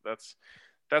 Yeah, that's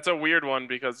a weird one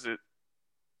because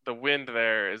the wind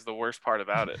there is the worst part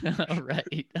about it.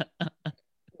 Right.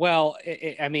 Well,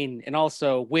 I mean, and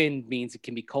also wind means it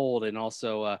can be cold, and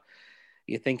also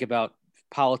you think about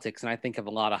politics, and I think of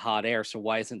a lot of hot air. So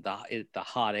why isn't the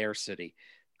hot air city?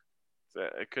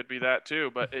 It could be that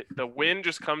too, but the wind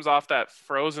just comes off that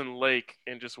frozen lake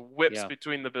and just whips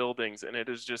between the buildings, and it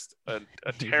is just a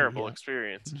terrible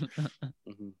experience.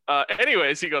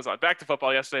 Anyways, he goes on. Back to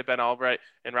football yesterday, Ben Albright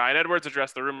and Ryan Edwards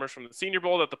addressed the rumors from the Senior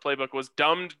Bowl that the playbook was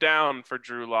dumbed down for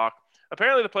Drew Lock.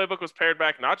 Apparently, the playbook was pared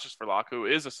back not just for Lock, who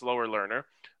is a slower learner,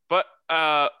 but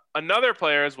another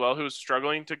player as well who is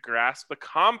struggling to grasp the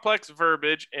complex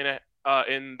verbiage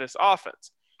in this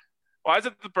offense. Why is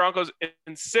it that the Broncos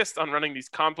insist on running these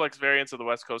complex variants of the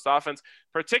West Coast offense,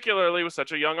 particularly with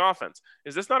such a young offense?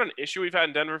 Is this not an issue we've had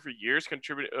in Denver for years,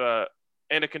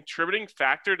 and a contributing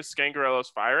factor to Scangarello's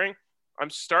firing?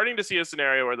 I'm starting to see a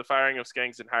scenario where the firing of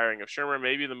Skangs and hiring of Shermer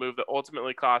may be the move that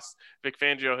ultimately costs Vic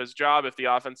Fangio his job if the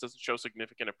offense doesn't show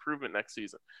significant improvement next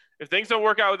season. If things don't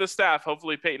work out with his staff,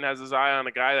 hopefully Peyton has his eye on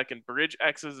a guy that can bridge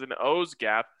X's and O's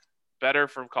gap better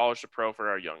from college to pro for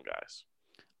our young guys.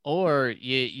 Or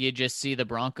you just see the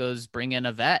Broncos bring in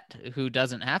a vet who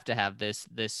doesn't have to have this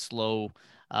slower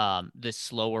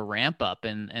ramp up,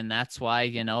 and that's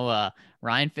why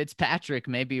Ryan Fitzpatrick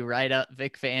may be right up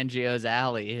Vic Fangio's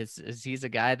alley. He's a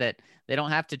guy that they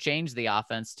don't have to change the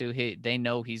offense to. They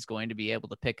know he's going to be able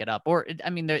to pick it up. Or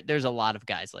I mean, there's a lot of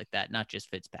guys like that, not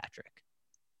just Fitzpatrick.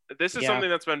 This is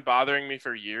something that's been bothering me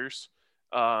for years.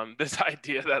 This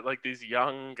idea that like these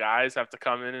young guys have to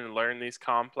come in and learn these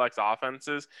complex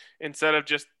offenses instead of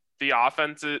just the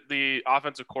offensive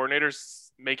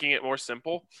coordinators making it more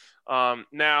simple.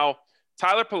 Now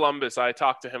Tyler Columbus, I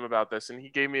talked to him about this and he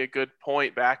gave me a good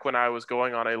point back when I was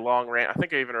going on a long rant. I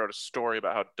think I even wrote a story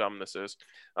about how dumb this is.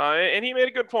 And he made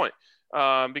a good point.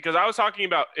 Because I was talking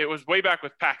about, it was way back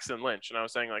with Paxton Lynch. And I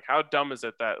was saying like, how dumb is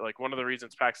it that like one of the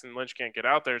reasons Paxton Lynch can't get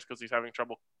out there is because he's having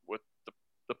trouble with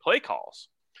the play calls.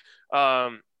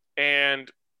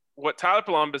 And what Tyler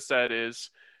Columbus said is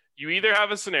you either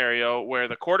have a scenario where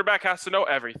the quarterback has to know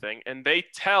everything and they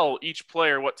tell each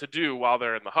player what to do while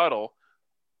they're in the huddle,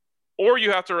 or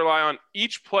you have to rely on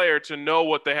each player to know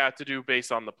what they have to do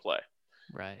based on the play.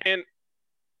 Right. And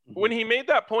when he made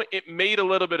that point, it made a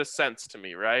little bit of sense to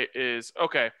me, right? Is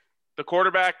okay, the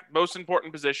quarterback, most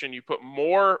important position, you put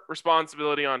more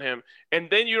responsibility on him, and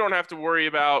then you don't have to worry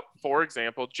about, for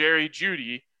example, Jerry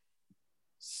Jeudy,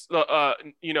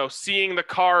 seeing the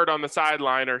card on the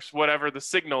sideline or whatever the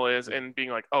signal is and being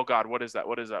like, oh God, what is that?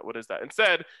 What is that? What is that?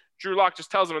 Instead, Drew Lock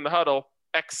just tells him in the huddle,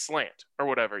 X slant or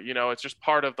whatever, it's just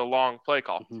part of the long play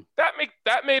call. Mm-hmm.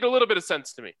 That made a little bit of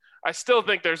sense to me. I still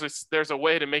think there's a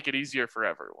way to make it easier for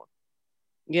everyone.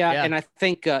 Yeah. And I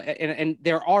think, and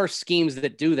there are schemes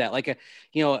that do that. Like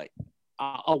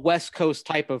a West Coast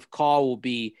type of call will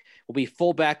be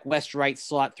fullback, west, right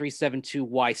slot, 3-7-2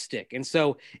 Y stick. And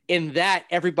so in that,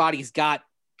 everybody's got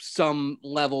some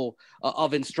level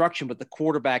of instruction, but the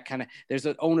quarterback there's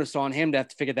an onus on him to have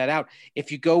to figure that out.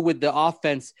 If you go with the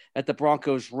offense that the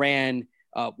Broncos ran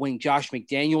when Josh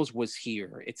McDaniels was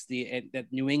here, it's that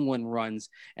New England runs,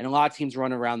 and a lot of teams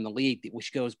run around the league,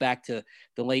 which goes back to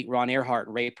the late Ron Earhart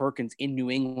and Ray Perkins in New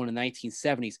England in the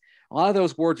 1970s. A lot of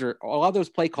those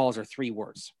play calls are 3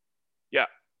 words. Yeah.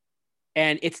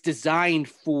 And it's designed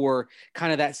for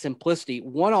kind of that simplicity.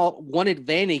 One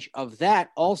advantage of that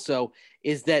also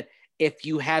is that if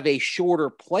you have a shorter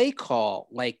play call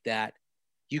like that,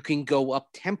 you can go up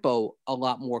tempo a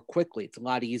lot more quickly. It's a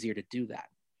lot easier to do that.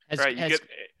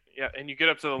 Yeah, and you get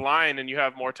up to the line and you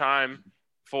have more time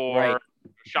for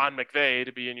Sean McVay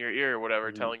to be in your ear or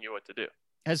whatever, telling you what to do.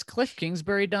 Has Cliff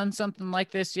Kingsbury done something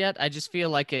like this yet? I just feel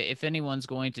like if anyone's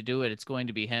going to do it, it's going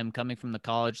to be him, coming from the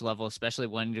college level, especially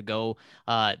wanting to go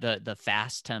the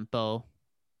fast tempo.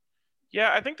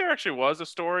 Yeah, I think there actually was a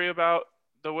story about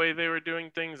the way they were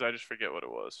doing things. I just forget what it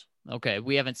was. Okay,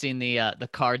 we haven't seen the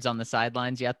cards on the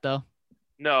sidelines yet, though.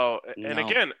 No, and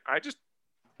again,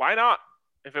 why not?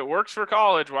 If it works for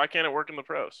college, why can't it work in the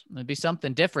pros? It'd be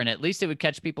something different. At least it would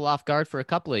catch people off guard for a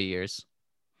couple of years.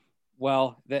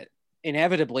 Well, that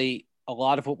inevitably, a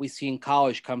lot of what we see in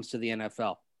college comes to the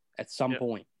NFL at some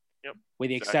point, with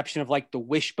the exception of like the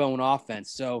wishbone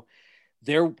offense. So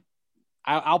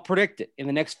I'll predict it in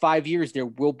the next 5 years, there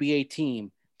will be a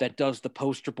team that does the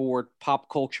poster board pop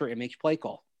culture image play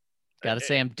call. Got to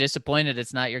say, I'm disappointed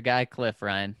it's not your guy, Cliff,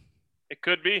 Ryan. It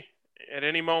could be at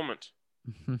any moment.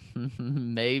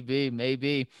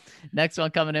 Maybe. Next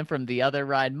one coming in from the other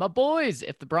ride. My boys,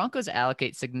 if the Broncos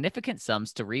allocate significant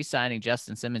sums to re-signing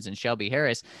Justin Simmons and Shelby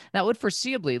Harris, that would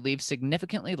foreseeably leave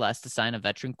significantly less to sign a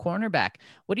veteran cornerback.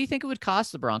 What do you think it would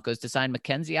cost the Broncos to sign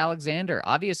Mackenzie Alexander?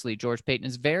 Obviously, George Paton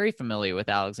is very familiar with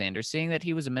Alexander, seeing that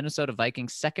he was a Minnesota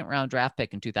Vikings second-round draft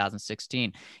pick in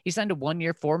 2016. He signed a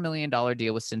one-year, $4 million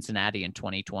deal with Cincinnati in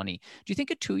 2020. Do you think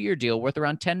a 2-year deal worth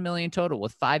around $10 million total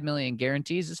with $5 million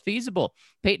guarantees is feasible?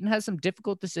 Peyton has some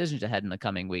difficult decisions ahead in the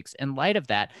coming weeks. In light of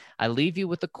that, I leave you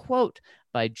with a quote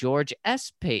by George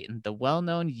S. Peyton, the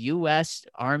well-known U.S.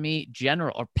 Army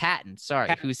general, or Patton,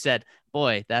 who said,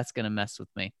 boy, that's going to mess with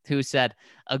me, who said,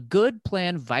 a good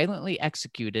plan violently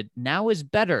executed now is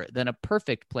better than a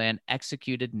perfect plan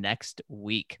executed next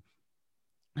week.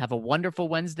 Have a wonderful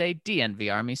Wednesday.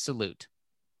 DNV Army salute.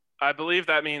 I believe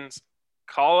that means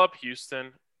call up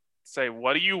Houston, say,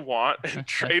 what do you want, and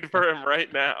trade for him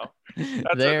right now.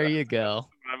 There you go.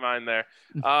 My mind there.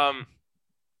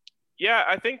 Yeah,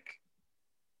 I think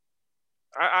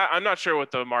I'm not sure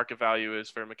what the market value is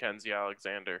for Mackenzie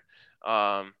Alexander.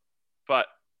 But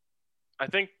I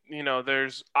think,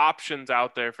 there's options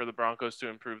out there for the Broncos to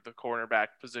improve the cornerback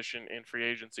position in free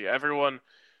agency. Everyone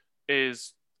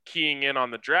is keying in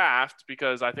on the draft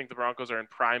because I think the Broncos are in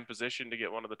prime position to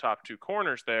get one of the top 2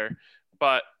 corners there.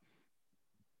 But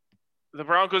the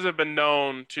Broncos have been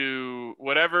known to,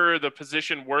 whatever the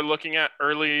position we're looking at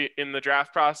early in the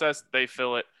draft process, they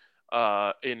fill it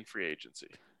in free agency.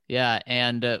 Yeah,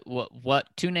 and what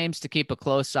 2 names to keep a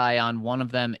close eye on? One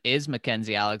of them is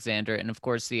Mackenzie Alexander, and of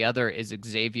course the other is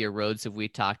Xavier Rhodes, that we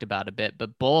talked about a bit,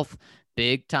 but both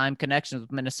big-time connections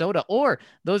with Minnesota, or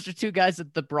those are 2 guys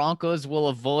that the Broncos will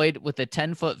avoid with a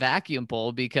 10-foot vacuum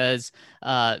pole because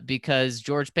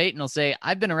George Paton will say,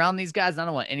 I've been around these guys, I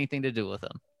don't want anything to do with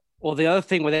them. Well, the other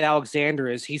thing with Alexander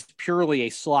is he's purely a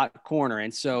slot corner.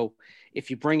 And so if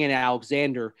you bring in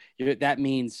Alexander, that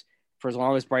means for as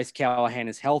long as Bryce Callahan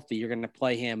is healthy, you're going to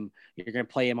play him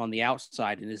on the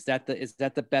outside. And is that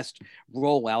the best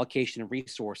role allocation of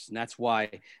resource? And that's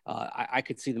why I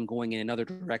could see them going in another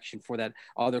direction for that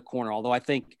other corner. Although I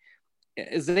think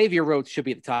Xavier Rhodes should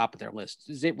be at the top of their list.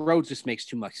 Rhodes just makes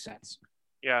too much sense.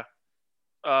 Yeah.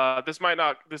 This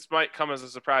might come as a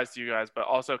surprise to you guys, but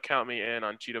also count me in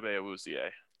on Chidobe Awuzie.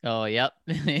 Oh, yep.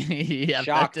 Yeah,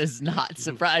 Shocked. that does not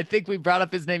surprise. I think we brought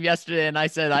up his name yesterday, and I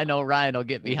said, I know Ryan will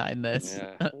get behind this.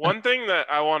 Yeah. One thing that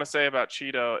I want to say about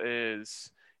Cheeto is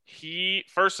he,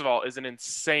 first of all, is an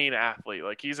insane athlete.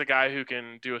 Like, he's a guy who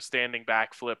can do a standing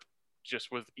backflip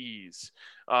just with ease.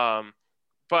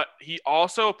 But he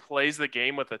also plays the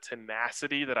game with a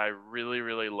tenacity that I really,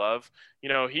 really love.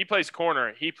 He plays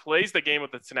corner. He plays the game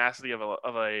with the tenacity of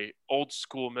a old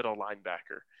school middle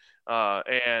linebacker.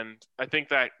 And I think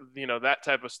that, that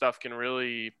type of stuff can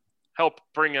really help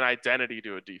bring an identity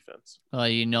to a defense.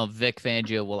 Vic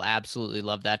Fangio will absolutely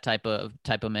love that type of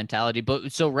mentality.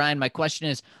 But so Ryan, my question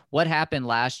is, what happened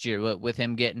last year with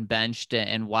him getting benched,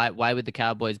 and why would the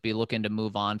Cowboys be looking to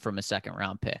move on from a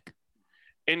 2nd-round pick?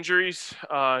 Injuries.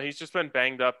 He's just been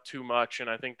banged up too much, and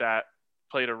I think that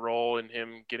played a role in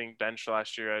him getting benched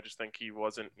last year. I just think he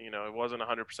wasn't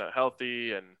 100%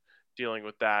 healthy and dealing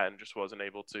with that, and just wasn't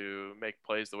able to make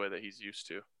plays the way that he's used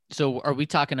to. So are we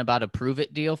talking about a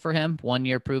prove-it deal for him,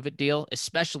 1-year prove-it deal,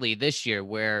 especially this year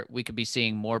where we could be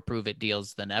seeing more prove-it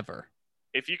deals than ever?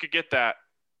 If you could get that,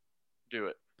 do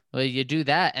it. Well, you do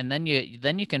that, and then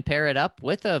you can pair it up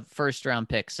with a 1st-round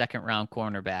pick, 2nd-round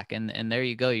cornerback, and there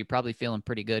you go. You're probably feeling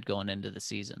pretty good going into the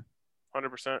season.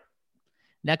 100%.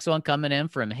 Next one coming in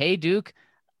from Hey Duke,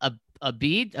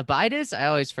 Abides? I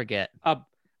always forget.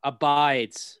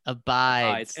 Abides.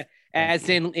 As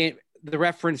in the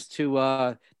reference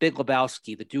to Big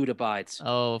Lebowski, the dude abides.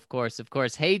 Oh, of course, of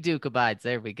course. Hey, Duke abides.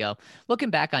 There we go. Looking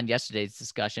back on yesterday's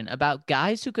discussion about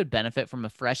guys who could benefit from a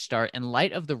fresh start in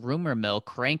light of the rumor mill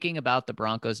cranking about the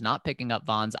Broncos not picking up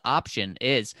Von's option,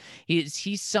 is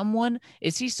he someone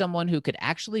who could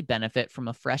actually benefit from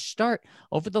a fresh start?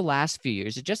 Over the last few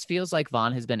years, it just feels like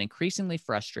Von has been increasingly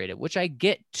frustrated, which I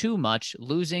get too much,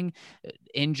 losing,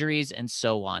 injuries, and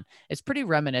so on. It's pretty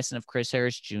reminiscent of Chris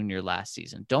Harris Jr. last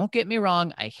season. Don't get me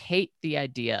wrong, I hate the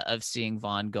idea of seeing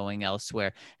Von going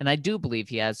elsewhere, and I do believe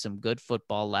he has some good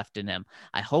football left in him.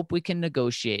 I hope we can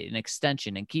negotiate an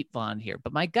extension and keep Von here,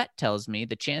 but my gut tells me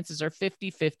the chances are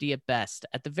 50-50 at best.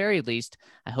 At the very least,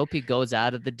 I hope he goes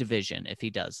out of the division if he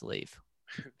does leave.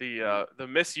 The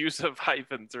misuse of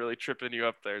hyphens really tripping you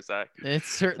up there, Zach. It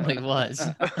certainly was.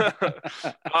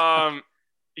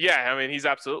 Yeah, I mean, he's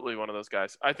absolutely one of those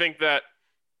guys. I think that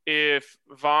if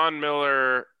Von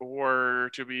Miller were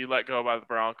to be let go by the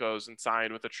Broncos and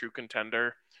signed with a true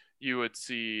contender, you would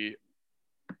see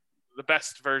the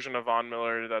best version of Von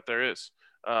Miller that there is.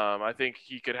 I think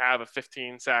he could have a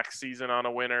 15-sack season on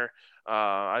a winner.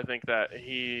 I think that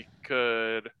he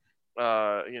could,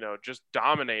 just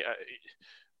dominate.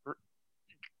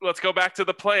 Let's go back to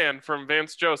the plan from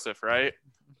Vance Joseph, right?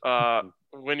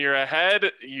 When you're ahead,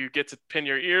 you get to pin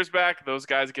your ears back. Those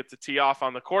guys get to tee off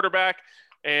on the quarterback.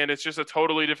 And it's just a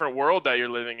totally different world that you're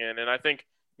living in. And I think,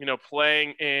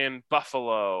 playing in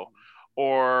Buffalo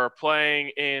or playing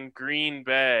in Green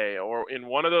Bay or in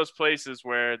one of those places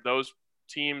where those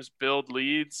teams build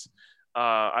leads,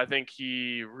 I think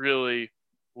he really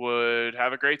would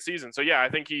have a great season. So, yeah, I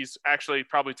think he's actually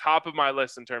probably top of my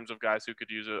list in terms of guys who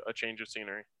could use a change of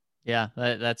scenery. Yeah,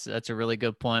 that's a really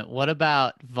good point. What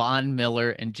about Von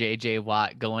Miller and J.J.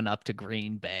 Watt going up to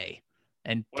Green Bay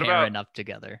and pairing up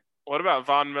together? What about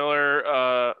Von Miller,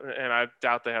 and I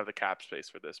doubt they have the cap space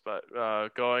for this, but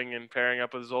going and pairing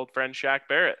up with his old friend Shaq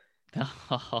Barrett?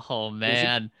 Oh,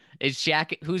 man. Is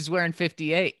Shaq – who's wearing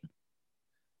 58?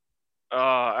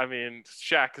 I mean,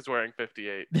 Shaq is wearing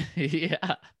 58.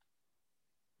 Yeah.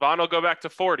 Von will go back to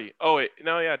 40. Oh, wait.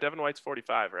 No, yeah, Devin White's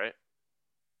 45, right?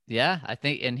 Yeah, I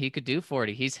think – and he could do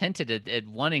 40. He's hinted at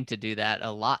wanting to do that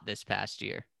a lot this past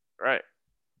year. Right.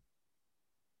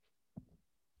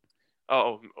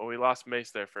 Oh, we lost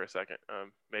Mace there for a second.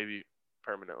 Maybe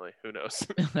permanently. Who knows?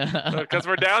 Because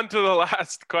we're down to the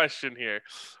last question here.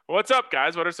 What's up,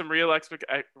 guys? What are some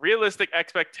realistic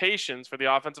expectations for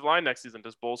the offensive line next season?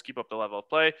 Does Bowles keep up the level of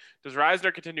play? Does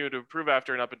Reisner continue to improve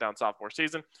after an up-and-down sophomore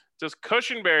season? Does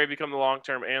Cushenberry become the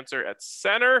long-term answer at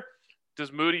center?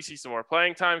 Does Moody see some more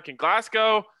playing time? Can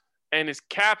Glasgow and his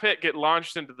cap hit get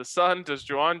launched into the sun? Does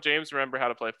Juwan James remember how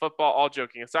to play football? All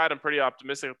joking aside, I'm pretty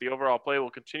optimistic that the overall play will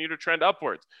continue to trend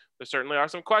upwards. There certainly are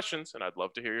some questions, and I'd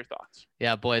love to hear your thoughts.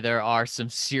 Yeah, boy, there are some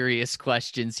serious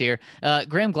questions here.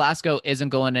 Graham Glasgow isn't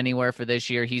going anywhere for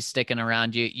this year. He's sticking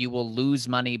around. You will lose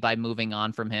money by moving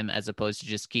on from him as opposed to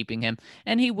just keeping him,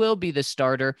 and he will be the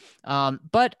starter.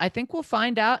 But I think we'll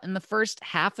find out in the first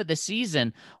half of the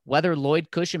season whether Lloyd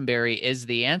Cushenberry is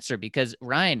the answer, because,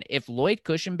 Ryan, if Lloyd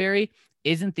Cushenberry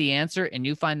isn't the answer and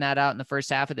you find that out in the first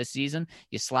half of the season,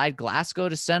 you slide Glasgow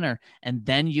to center, and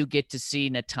then you get to see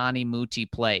Netani Muti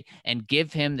play and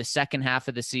give him the second half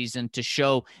of the season to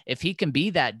show if he can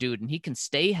be that dude and he can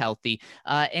stay healthy.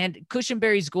 And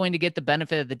Cushenberry's going to get the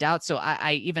benefit of the doubt. So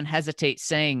I even hesitate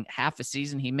saying half a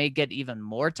season. He may get even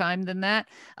more time than that.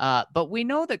 But we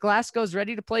know that Glasgow's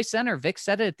ready to play center. Vic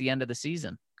said it at the end of the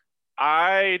season.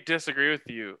 I disagree with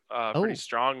you pretty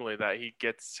strongly that he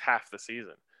gets half the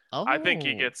season. Oh. I think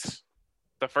he gets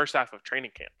the first half of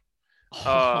training camp.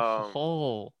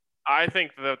 I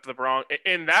think that the Broncos,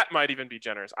 and that might even be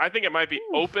generous. I think it might be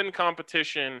open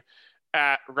competition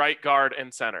at right guard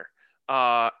and center.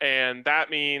 And that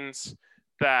means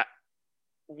that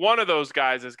one of those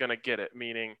guys is going to get it,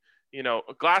 meaning,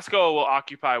 Glasgow will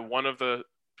occupy one of the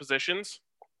positions,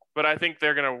 but I think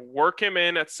they're going to work him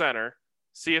in at center,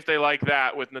 see if they like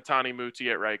that with Netani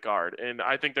Muti at right guard. And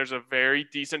I think there's a very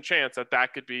decent chance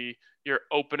that could be your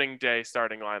opening day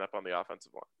starting lineup on the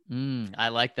offensive line. I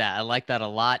like that. I like that a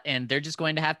lot. And they're just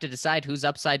going to have to decide whose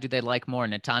upside do they like more,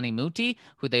 Netani Muti,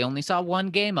 who they only saw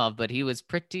one game of, but he was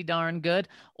pretty darn good,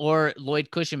 or Lloyd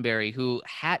Cushenberry, who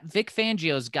Vic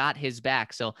Fangio's got his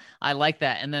back. So I like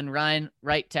that. And then Ryan,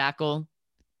 right tackle,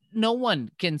 no one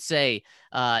can say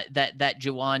that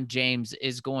Juwan James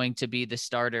is going to be the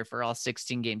starter for all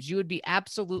 16 games. You would be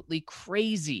absolutely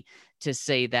crazy to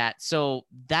say that. So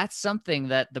that's something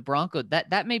that the Broncos,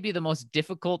 that may be the most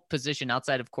difficult position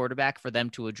outside of quarterback for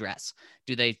them to address.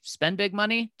 Do they spend big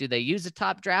money? Do they use a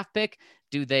top draft pick?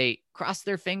 Do they cross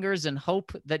their fingers and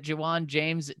hope that Juwan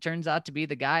James turns out to be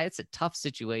the guy? It's a tough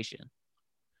situation.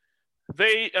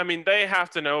 They have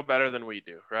to know better than we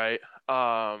do, right?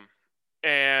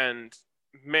 And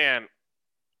man,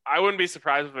 I wouldn't be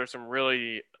surprised if there's some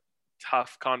really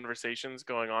tough conversations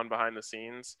going on behind the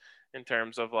scenes in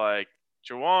terms of like,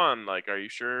 Juwan, like, are you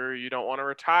sure you don't want to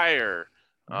retire?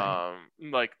 Right.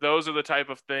 Like those are the type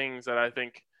of things that I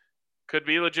think could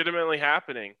be legitimately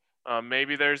happening.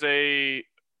 Maybe there's a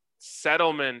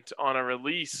settlement on a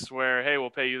release where, hey, we'll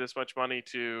pay you this much money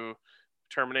to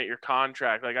terminate your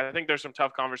contract. Like, I think there's some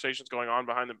tough conversations going on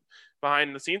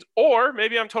behind the scenes, or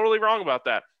maybe I'm totally wrong about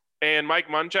that. And Mike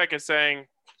Munchak is saying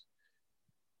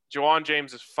Juwan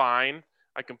James is fine.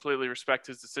 I completely respect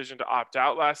his decision to opt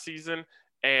out last season.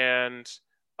 And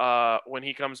when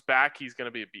he comes back, he's going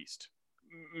to be a beast.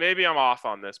 Maybe I'm off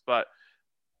on this, but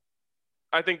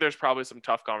I think there's probably some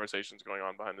tough conversations going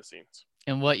on behind the scenes.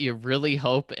 And what you really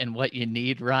hope and what you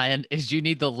need, Ryan, is you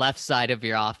need the left side of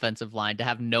your offensive line to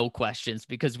have no questions,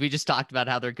 because we just talked about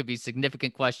how there could be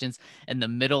significant questions in the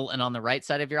middle and on the right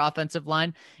side of your offensive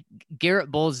line. Garrett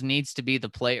Bowles needs to be the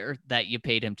player that you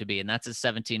paid him to be, and that's a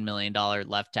 $17 million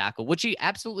left tackle, which he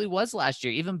absolutely was last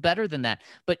year, even better than that.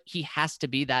 But he has to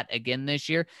be that again this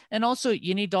year. And also,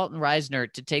 you need Dalton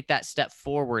Reisner to take that step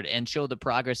forward and show the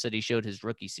progress that he showed his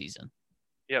rookie season.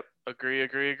 Yep.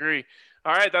 Agree.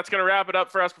 All right. That's going to wrap it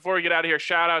up for us. Before we get out of here,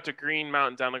 shout out to Green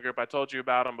Mountain Dental Group. I told you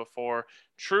about them before.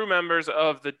 True members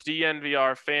of the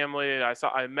DNVR family.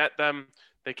 I met them.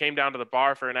 They came down to the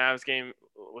bar for an Avs game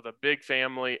with a big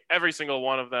family, every single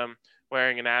one of them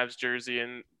wearing an Avs jersey.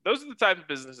 And those are the type of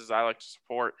businesses I like to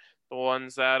support. The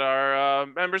ones that are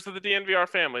members of the DNVR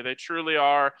family. They truly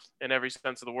are, in every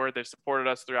sense of the word. They've supported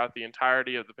us throughout the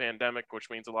entirety of the pandemic, which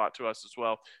means a lot to us as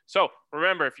well. So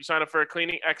remember, if you sign up for a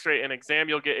cleaning, x-ray, and exam,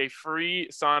 you'll get a free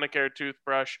Sonicare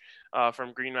toothbrush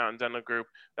from Green Mountain Dental Group.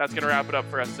 That's going to wrap it up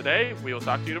for us today. We will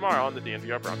talk to you tomorrow on the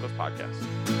DNVR Broncos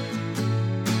Podcast.